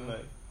what I mean?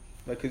 Like,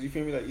 because you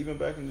feel me? Like, even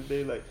back in the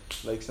day,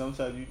 like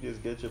sometimes you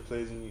just get your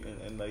plays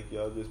and like,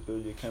 y'all just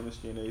build your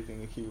chemistry and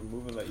everything and keep it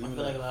moving. Like, even I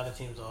feel like a lot of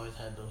teams always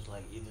had those,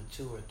 like, either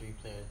 2 or 3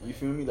 players. You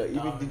feel me? Like,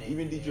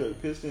 even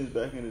Detroit Pistons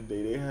back in the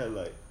day, they had,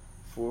 like,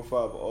 4 or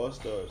 5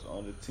 All-Stars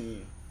on the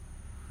team.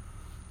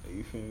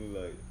 You feel me?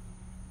 Like,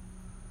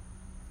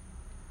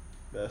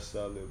 that's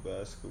solid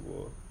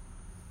basketball.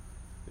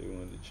 They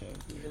won the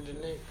championship. Even the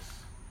Knicks.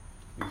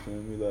 You feel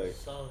me? Like,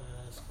 solid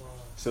ass squad.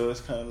 So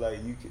it's kind of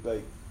like you could,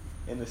 like,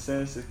 in a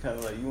sense, it's kind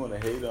of like you want to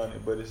hate on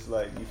it, but it's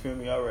like, you feel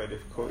me? All right,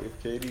 if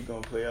KD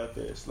gonna play out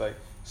there, it's like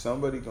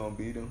somebody gonna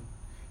beat him,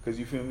 cause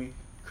you feel me?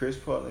 Chris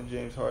Paul and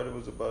James Harden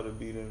was about to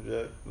beat him,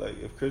 Jack.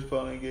 Like, if Chris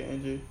Paul ain't get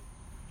injured.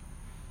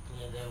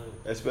 Yeah,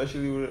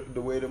 especially with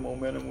the way the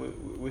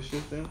momentum was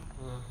shifting.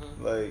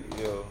 Like,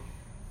 yo.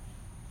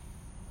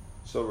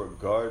 So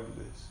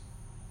regardless,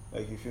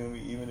 like, you feel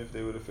me? Even if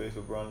they would have faced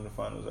LeBron in the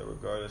finals, like,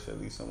 regardless,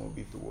 at least someone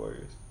beat the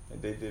Warriors.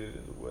 And they did it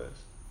in the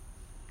West.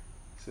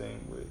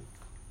 Same way.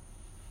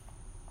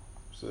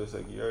 So it's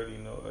like you already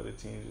know other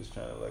teams just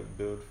trying to, like,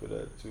 build for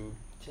that too.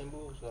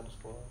 Timberwolves got a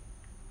squad.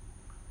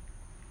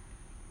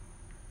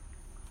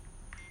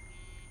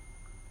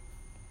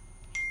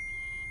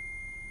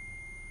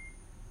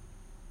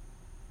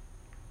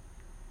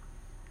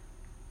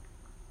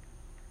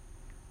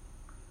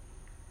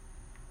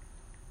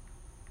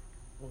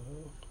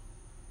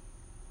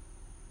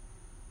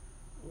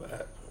 What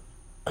happened?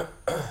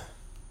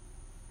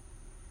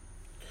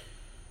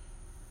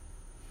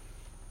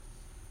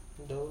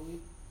 Dolly?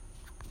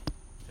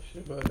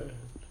 Shit about that.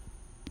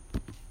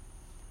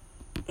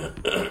 I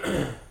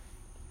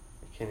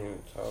can't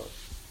even talk.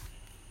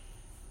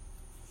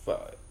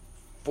 5,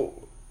 4,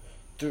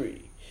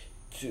 3,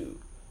 2,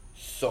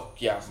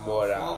 Sokya Mora.